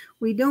is.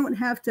 We don't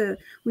have to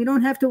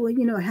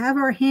have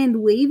our hand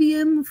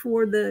wavium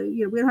for the,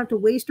 we don't have to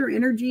waste our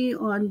energy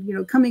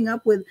on, coming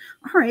up with,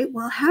 all right,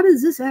 well, how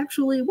does this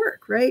actually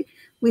work, right?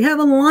 We have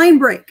a line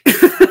break.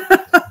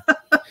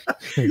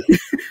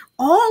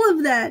 all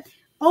of that,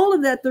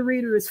 the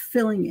reader is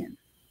filling in.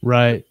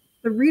 Right.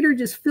 The reader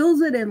just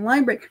fills it in,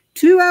 line break.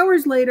 2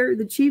 hours later,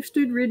 the chief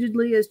stood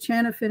rigidly as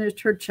Channa finished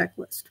her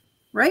checklist.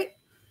 Right?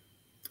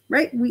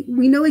 Right?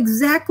 We know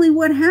exactly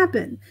what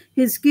happened.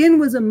 His skin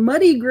was a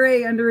muddy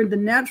gray under the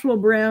natural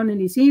brown, and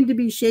he seemed to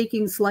be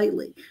shaking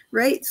slightly.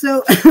 Right?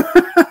 So,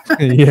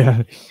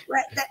 yeah.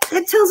 Right.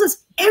 That tells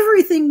us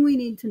everything we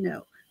need to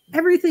know.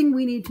 Everything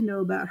we need to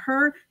know about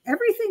her.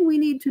 Everything we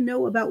need to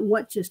know about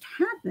what just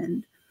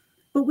happened,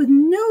 but with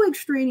no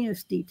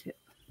extraneous detail.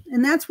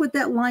 And that's what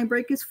that line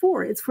break is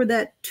for. It's for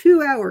that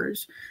 2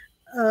 hours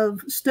of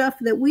stuff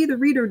that we, the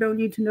reader, don't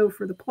need to know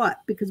for the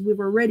plot because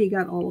we've already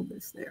got all of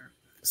this there.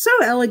 So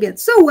elegant,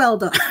 so well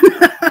done.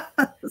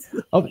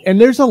 And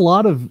there's a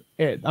lot of,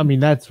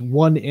 that's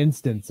one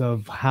instance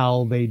of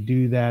how they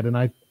do that. And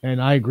I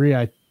agree.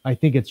 I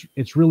think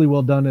it's really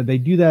well done. And they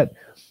do that.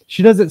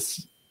 She does it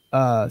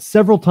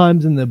several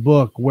times in the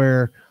book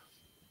where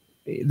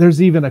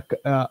there's even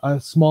a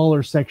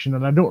smaller section,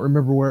 and I don't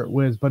remember where it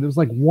was, but it was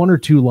like 1 or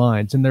 2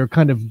 lines, and they're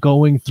kind of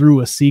going through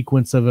a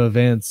sequence of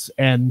events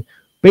and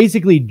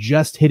basically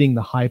just hitting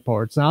the high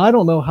parts. Now, I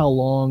don't know how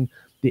long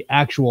the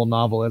actual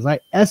novel is.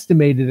 I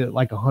estimated it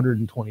like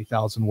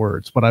 120,000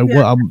 words, but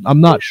I'm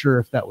not sure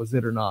if that was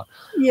it or not.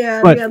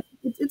 Yeah, but, yeah,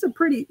 it's a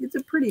pretty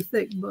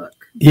thick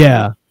book.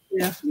 Yeah,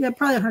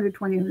 probably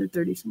 120,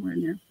 130 somewhere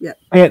in there.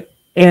 Yeah,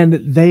 and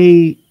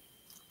they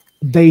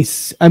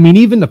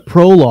even the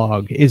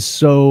prologue is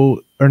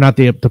so, or not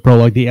the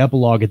prologue, the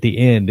epilogue at the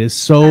end is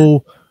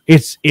so,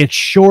 it's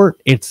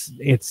short. It's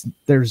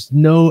there's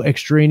no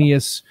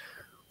extraneous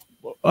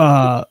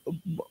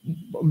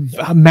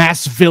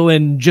mass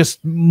villain,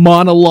 just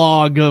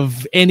monologue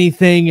of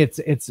anything.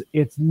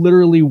 It's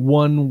literally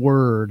one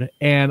word.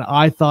 And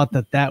I thought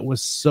that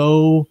was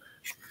so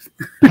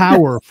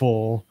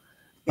powerful.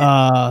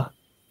 Well,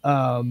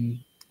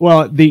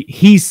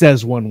 he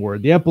says one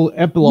word. The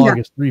epilogue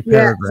is 3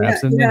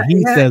 paragraphs, and then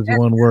he says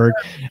one word,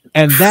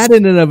 and that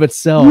in and of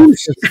itself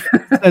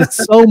says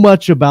so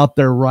much about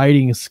their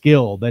writing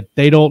skill that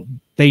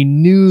they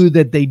knew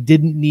that they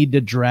didn't need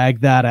to drag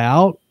that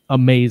out.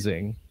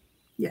 Amazing.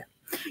 Yeah,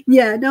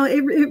 Yeah, no,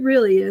 it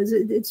really is.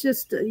 It's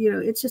just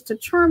it's just a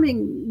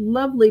charming,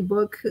 lovely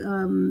book.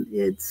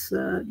 It's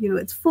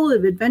it's full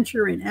of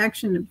adventure and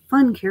action and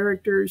fun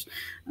characters,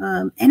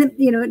 and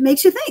it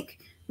makes you think,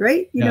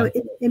 right? Yeah.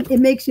 It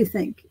makes you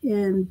think,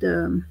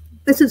 and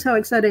this is how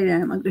excited I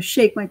am. I'm going to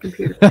shake my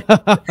computer.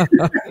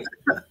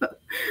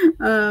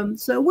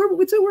 So we're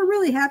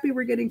really happy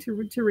we're getting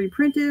to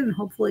reprint it and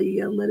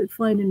hopefully let it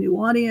find a new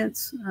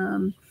audience.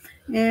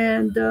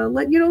 And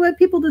let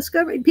people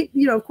discover.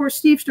 Of course,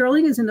 Steve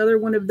Stirling is another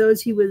one of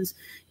those. He was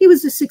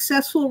a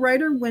successful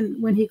writer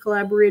when he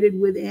collaborated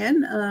with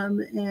Anne,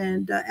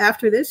 and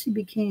after this, he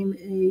became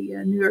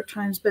a New York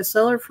Times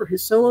bestseller for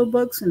his solo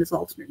books and his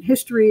alternate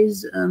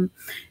histories.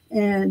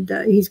 And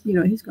he's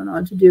gone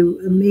on to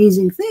do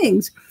amazing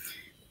things.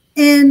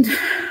 And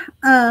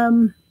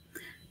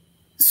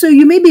so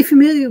you may be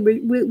familiar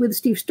with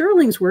Steve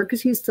Stirling's work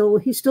because he's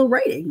still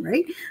writing,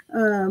 right?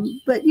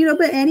 But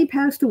Annie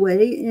passed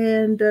away,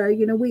 and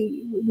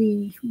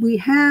we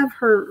have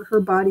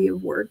her body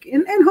of work,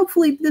 and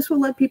hopefully this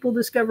will let people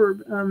discover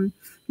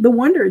the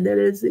wonder that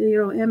is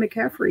Anne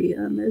McCaffrey,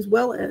 as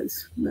well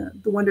as the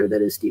wonder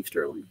that is Steve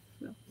Stirling.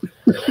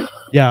 So.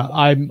 Yeah,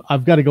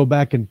 I've got to go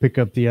back and pick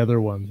up the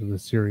other ones in the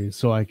series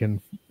so I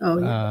can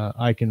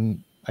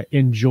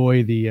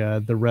enjoy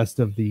the rest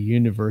of the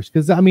universe,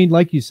 because I mean,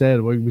 like you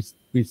said, we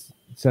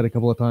said a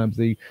couple of times,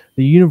 the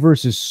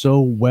universe is so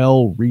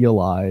well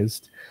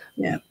realized,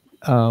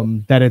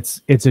 that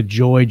it's a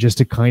joy just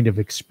to kind of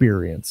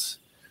experience.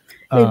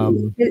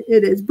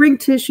 It is. Bring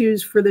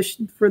tissues for the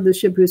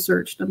ship who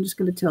searched. I'm just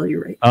going to tell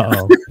you right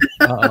now.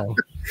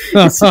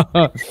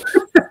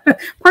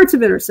 Parts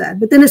of it are sad,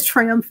 but then it's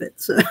triumphant.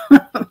 So.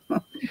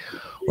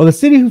 Well, The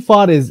City Who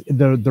Fought is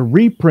the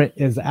reprint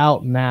is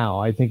out now.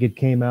 I think it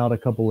came out a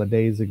couple of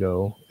days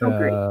ago.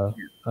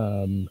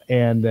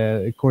 And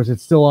of course,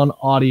 it's still on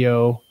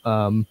audio.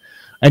 And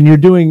you're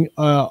doing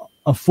a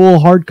full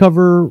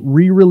hardcover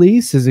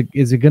re-release. Is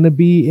it going to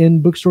be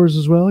in bookstores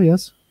as well?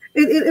 Yes.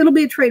 It'll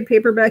be a trade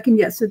paperback, and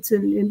yes, it's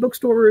in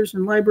bookstores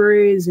and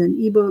libraries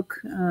and ebook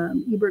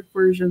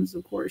versions,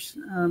 of course,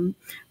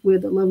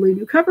 with a lovely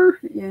new cover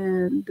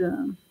and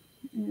the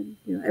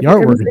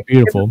artwork is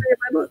beautiful.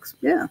 My books,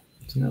 yeah.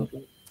 So.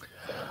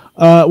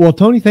 Well,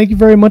 Toni, thank you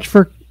very much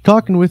for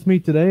talking with me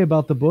today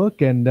about the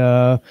book, and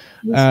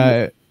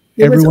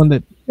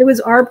it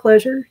was our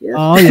pleasure. Yes.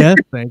 Oh yes,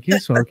 thank you,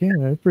 Smokey.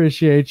 I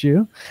appreciate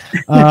you.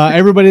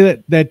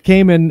 Everybody that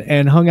came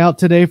and hung out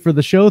today for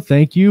the show,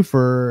 thank you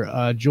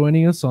for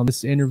joining us on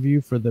this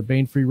interview for the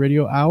Baen Free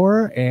Radio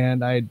Hour.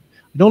 And I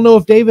don't know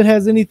if David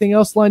has anything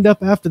else lined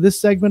up after this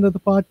segment of the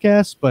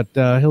podcast, but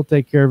he'll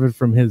take care of it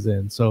from his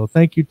end. So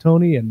thank you,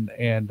 Toni, and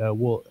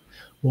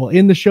we'll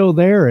end the show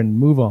there and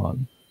move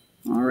on.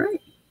 All right.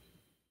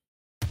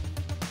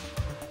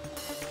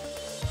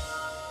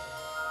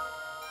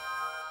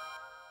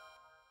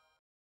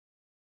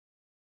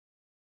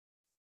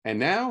 And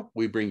now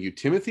we bring you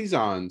Timothy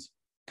Zahn's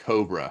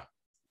Cobra.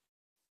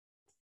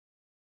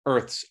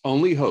 Earth's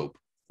only hope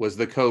was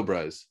the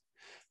Cobras.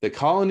 The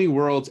colony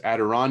worlds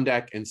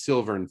Adirondack and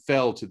Silvern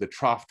fell to the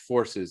Troft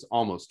forces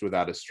almost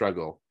without a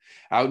struggle.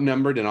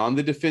 Outnumbered and on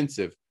the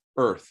defensive,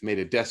 Earth made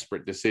a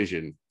desperate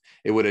decision.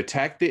 It would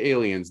attack the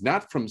aliens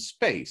not from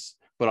space,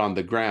 but on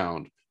the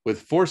ground,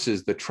 with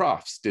forces the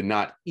Trofts did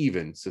not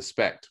even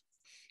suspect.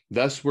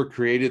 Thus were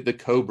created the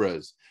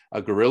Cobras,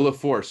 a guerrilla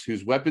force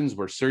whose weapons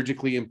were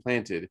surgically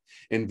implanted,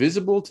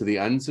 invisible to the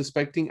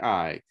unsuspecting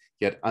eye,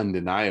 yet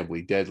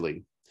undeniably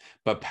deadly.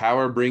 But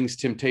power brings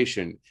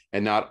temptation,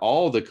 and not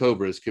all the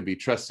Cobras could be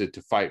trusted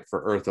to fight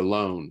for Earth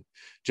alone.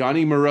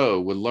 Johnny Moreau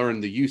would learn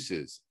the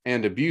uses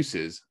and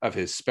abuses of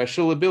his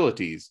special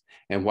abilities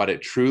and what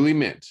it truly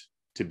meant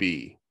to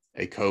be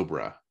a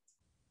Cobra.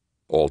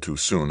 All too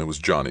soon, it was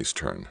Johnny's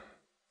turn.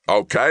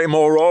 "Okay,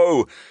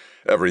 Moreau.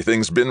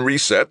 Everything's been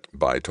reset,"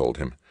 Bai told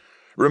him.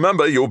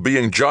 "Remember, you're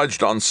being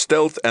judged on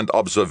stealth and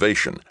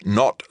observation,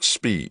 not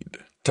speed.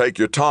 Take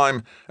your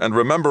time, and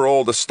remember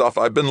all the stuff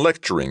I've been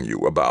lecturing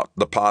you about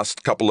the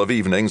past couple of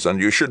evenings, and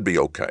you should be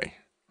okay.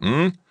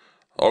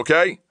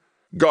 Okay?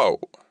 Go!"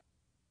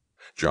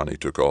 Johnny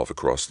took off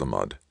across the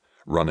mud,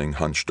 running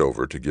hunched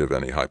over to give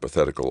any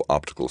hypothetical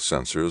optical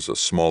sensors a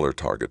smaller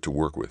target to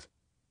work with.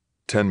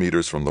 10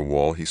 meters from the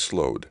wall, he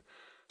slowed,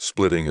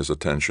 splitting his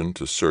attention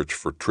to search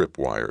for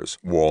tripwires,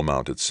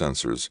 wall-mounted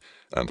sensors,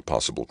 and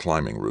possible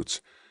climbing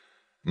routes.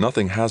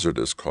 Nothing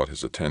hazardous caught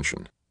his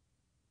attention.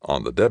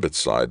 On the debit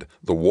side,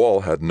 the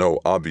wall had no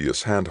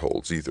obvious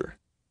handholds either.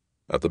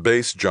 At the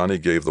base, Johnny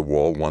gave the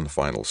wall one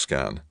final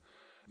scan.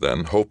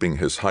 Then, hoping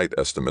his height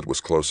estimate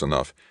was close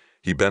enough,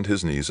 he bent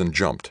his knees and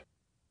jumped.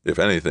 If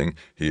anything,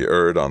 he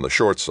erred on the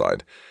short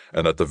side,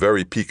 and at the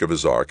very peak of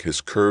his arc, his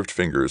curved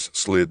fingers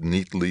slid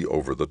neatly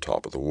over the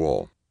top of the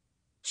wall.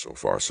 So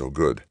far, so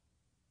good.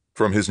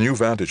 From his new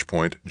vantage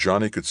point,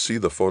 Johnny could see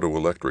the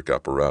photoelectric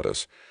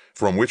apparatus,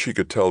 from which he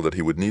could tell that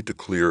he would need to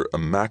clear a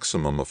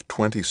maximum of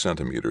 20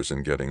 centimeters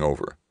in getting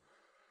over.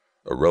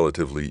 A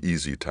relatively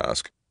easy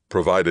task,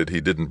 provided he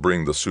didn't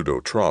bring the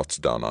pseudo-Trofts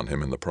down on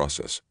him in the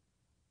process.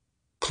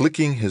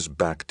 Clicking his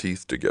back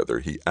teeth together,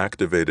 he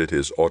activated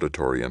his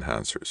auditory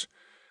enhancers,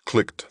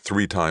 clicked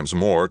 3 times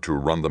more to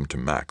run them to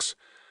max.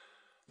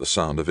 The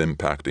sound of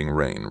impacting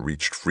rain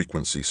reached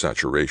frequency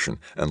saturation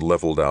and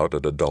leveled out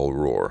at a dull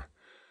roar.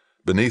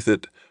 Beneath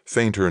it,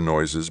 fainter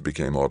noises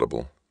became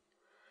audible.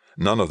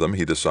 None of them,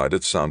 he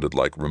decided, sounded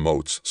like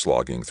remotes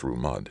slogging through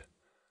mud.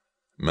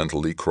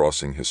 Mentally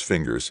crossing his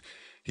fingers,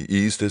 he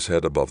eased his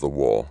head above the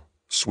wall,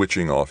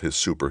 switching off his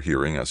super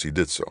hearing as he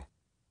did so.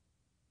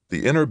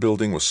 The inner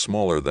building was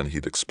smaller than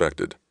he'd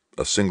expected,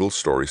 a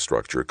single-story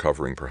structure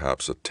covering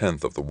perhaps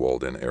 1/10 of the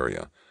walled-in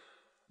area.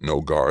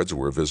 No guards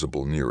were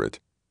visible near it.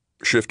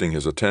 Shifting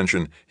his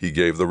attention, he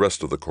gave the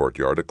rest of the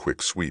courtyard a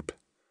quick sweep.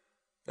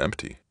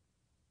 Empty.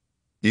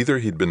 Either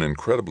he'd been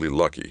incredibly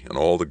lucky and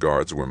all the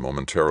guards were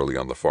momentarily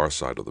on the far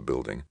side of the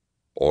building,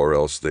 or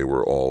else they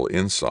were all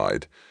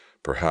inside,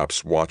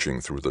 perhaps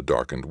watching through the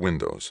darkened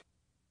windows.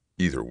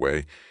 Either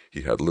way,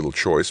 he had little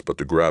choice but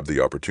to grab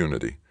the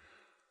opportunity.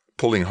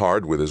 Pulling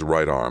hard with his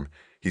right arm,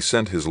 he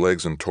sent his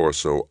legs and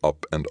torso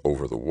up and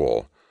over the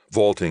wall,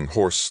 vaulting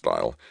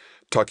horse-style,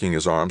 tucking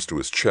his arms to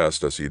his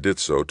chest as he did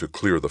so to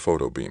clear the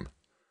photo beam.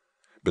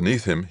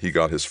 Beneath him, he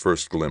got his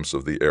first glimpse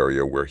of the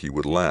area where he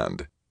would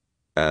land,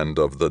 and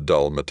of the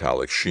dull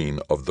metallic sheen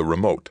of the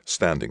remote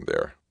standing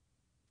there.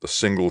 The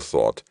single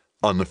thought,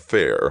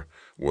 unfair,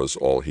 was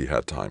all he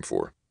had time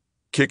for.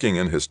 Kicking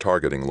in his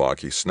targeting lock,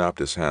 he snapped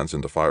his hands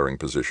into firing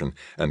position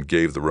and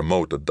gave the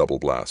remote a double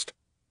blast.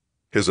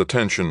 His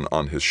attention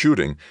on his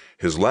shooting,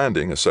 his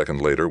landing a second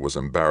later was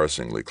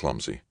embarrassingly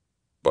clumsy.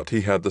 But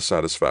he had the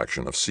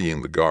satisfaction of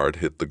seeing the guard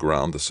hit the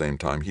ground the same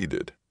time he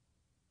did.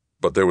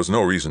 But there was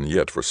no reason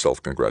yet for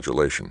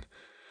self-congratulation,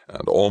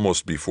 and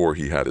almost before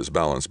he had his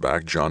balance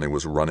back, Johnny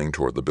was running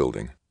toward the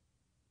building.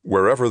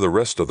 Wherever the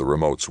rest of the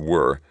remotes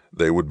were,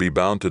 they would be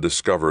bound to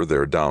discover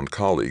their downed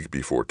colleague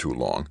before too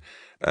long,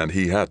 and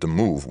he had to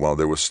move while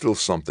there was still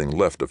something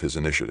left of his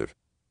initiative.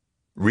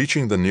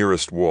 Reaching the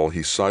nearest wall,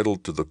 he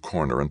sidled to the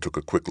corner and took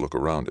a quick look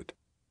around it.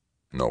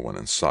 No one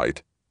in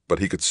sight, but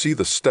he could see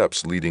the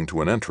steps leading to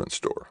an entrance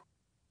door.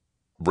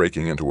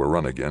 Breaking into a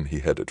run again, he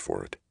headed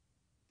for it.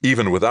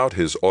 Even without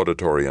his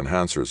auditory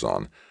enhancers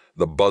on,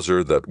 the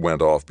buzzer that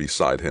went off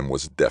beside him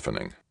was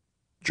deafening.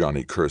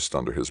 Johnny cursed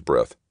under his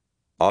breath.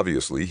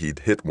 Obviously, he'd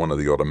hit one of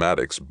the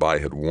automatics Bai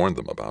had warned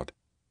them about.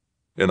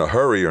 In a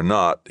hurry or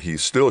not, he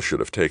still should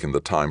have taken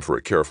the time for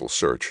a careful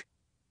search.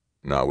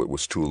 Now it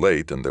was too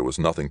late, and there was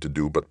nothing to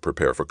do but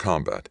prepare for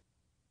combat.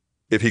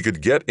 If he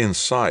could get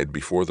inside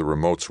before the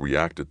remotes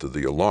reacted to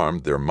the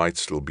alarm, there might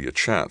still be a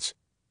chance.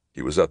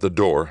 He was at the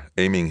door,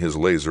 aiming his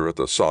laser at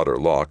the solder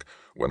lock,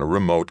 when a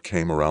remote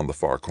came around the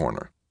far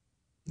corner.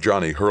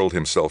 Johnny hurled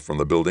himself from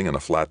the building in a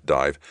flat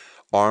dive,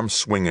 arms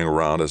swinging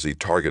around as he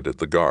targeted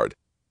the guard.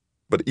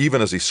 But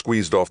even as he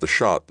squeezed off the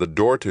shot, the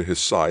door to his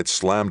side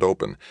slammed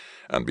open,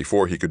 and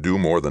before he could do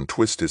more than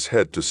twist his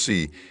head to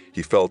see,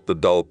 he felt the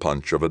dull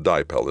punch of a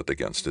dye pellet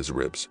against his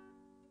ribs.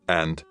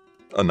 And,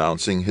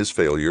 announcing his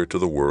failure to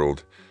the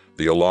world,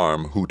 the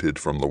alarm hooted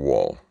from the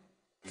wall.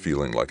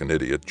 Feeling like an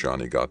idiot,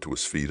 Johnny got to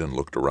his feet and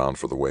looked around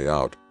for the way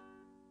out.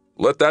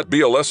 "Let that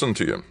be a lesson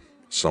to you,"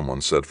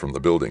 someone said from the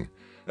building,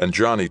 and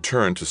Johnny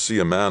turned to see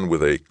a man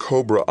with a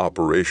Cobra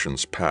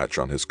operations patch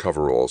on his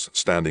coveralls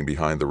standing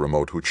behind the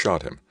remote who'd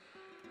shot him.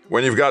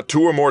 "When you've got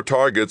 2 or more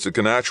targets, it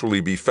can actually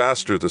be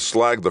faster to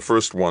slag the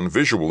first one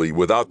visually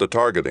without the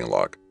targeting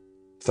lock."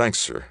 "Thanks,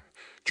 sir,"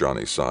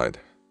 Johnny sighed.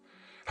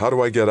 "How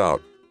do I get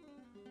out?"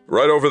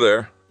 "Right over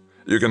there.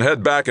 You can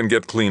head back and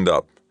get cleaned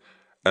up.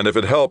 And if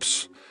it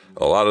helps,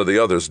 a lot of the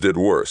others did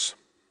worse."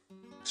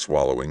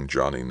 Swallowing,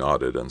 Johnny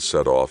nodded and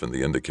set off in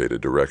the indicated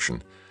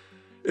direction.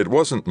 It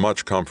wasn't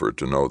much comfort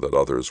to know that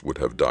others would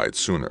have died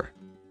sooner.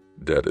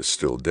 Dead is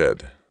still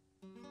dead.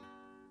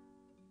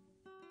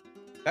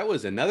 That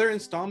was another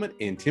installment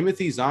in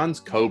Timothy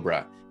Zahn's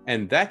Cobra.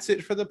 And that's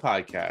it for the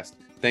podcast.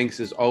 Thanks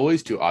as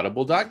always to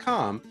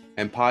Audible.com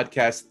and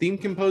podcast theme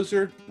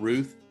composer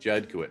Ruth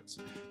Judkowitz.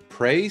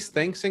 Praise,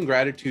 thanks, and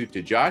gratitude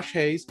to Josh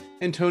Hayes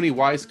and Toni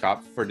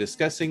Weisskopf for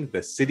discussing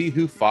The City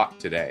Who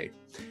Fought today.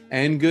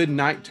 And good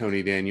night,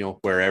 Tony Daniel,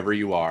 wherever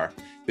you are.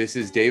 This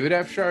is David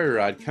F.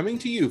 Sharirad coming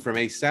to you from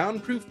a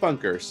soundproof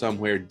bunker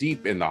somewhere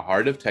deep in the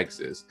heart of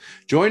Texas.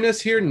 Join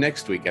us here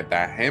next week at the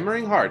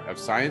hammering heart of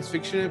science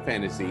fiction and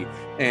fantasy,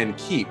 and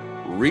keep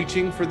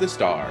reaching for the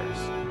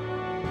stars.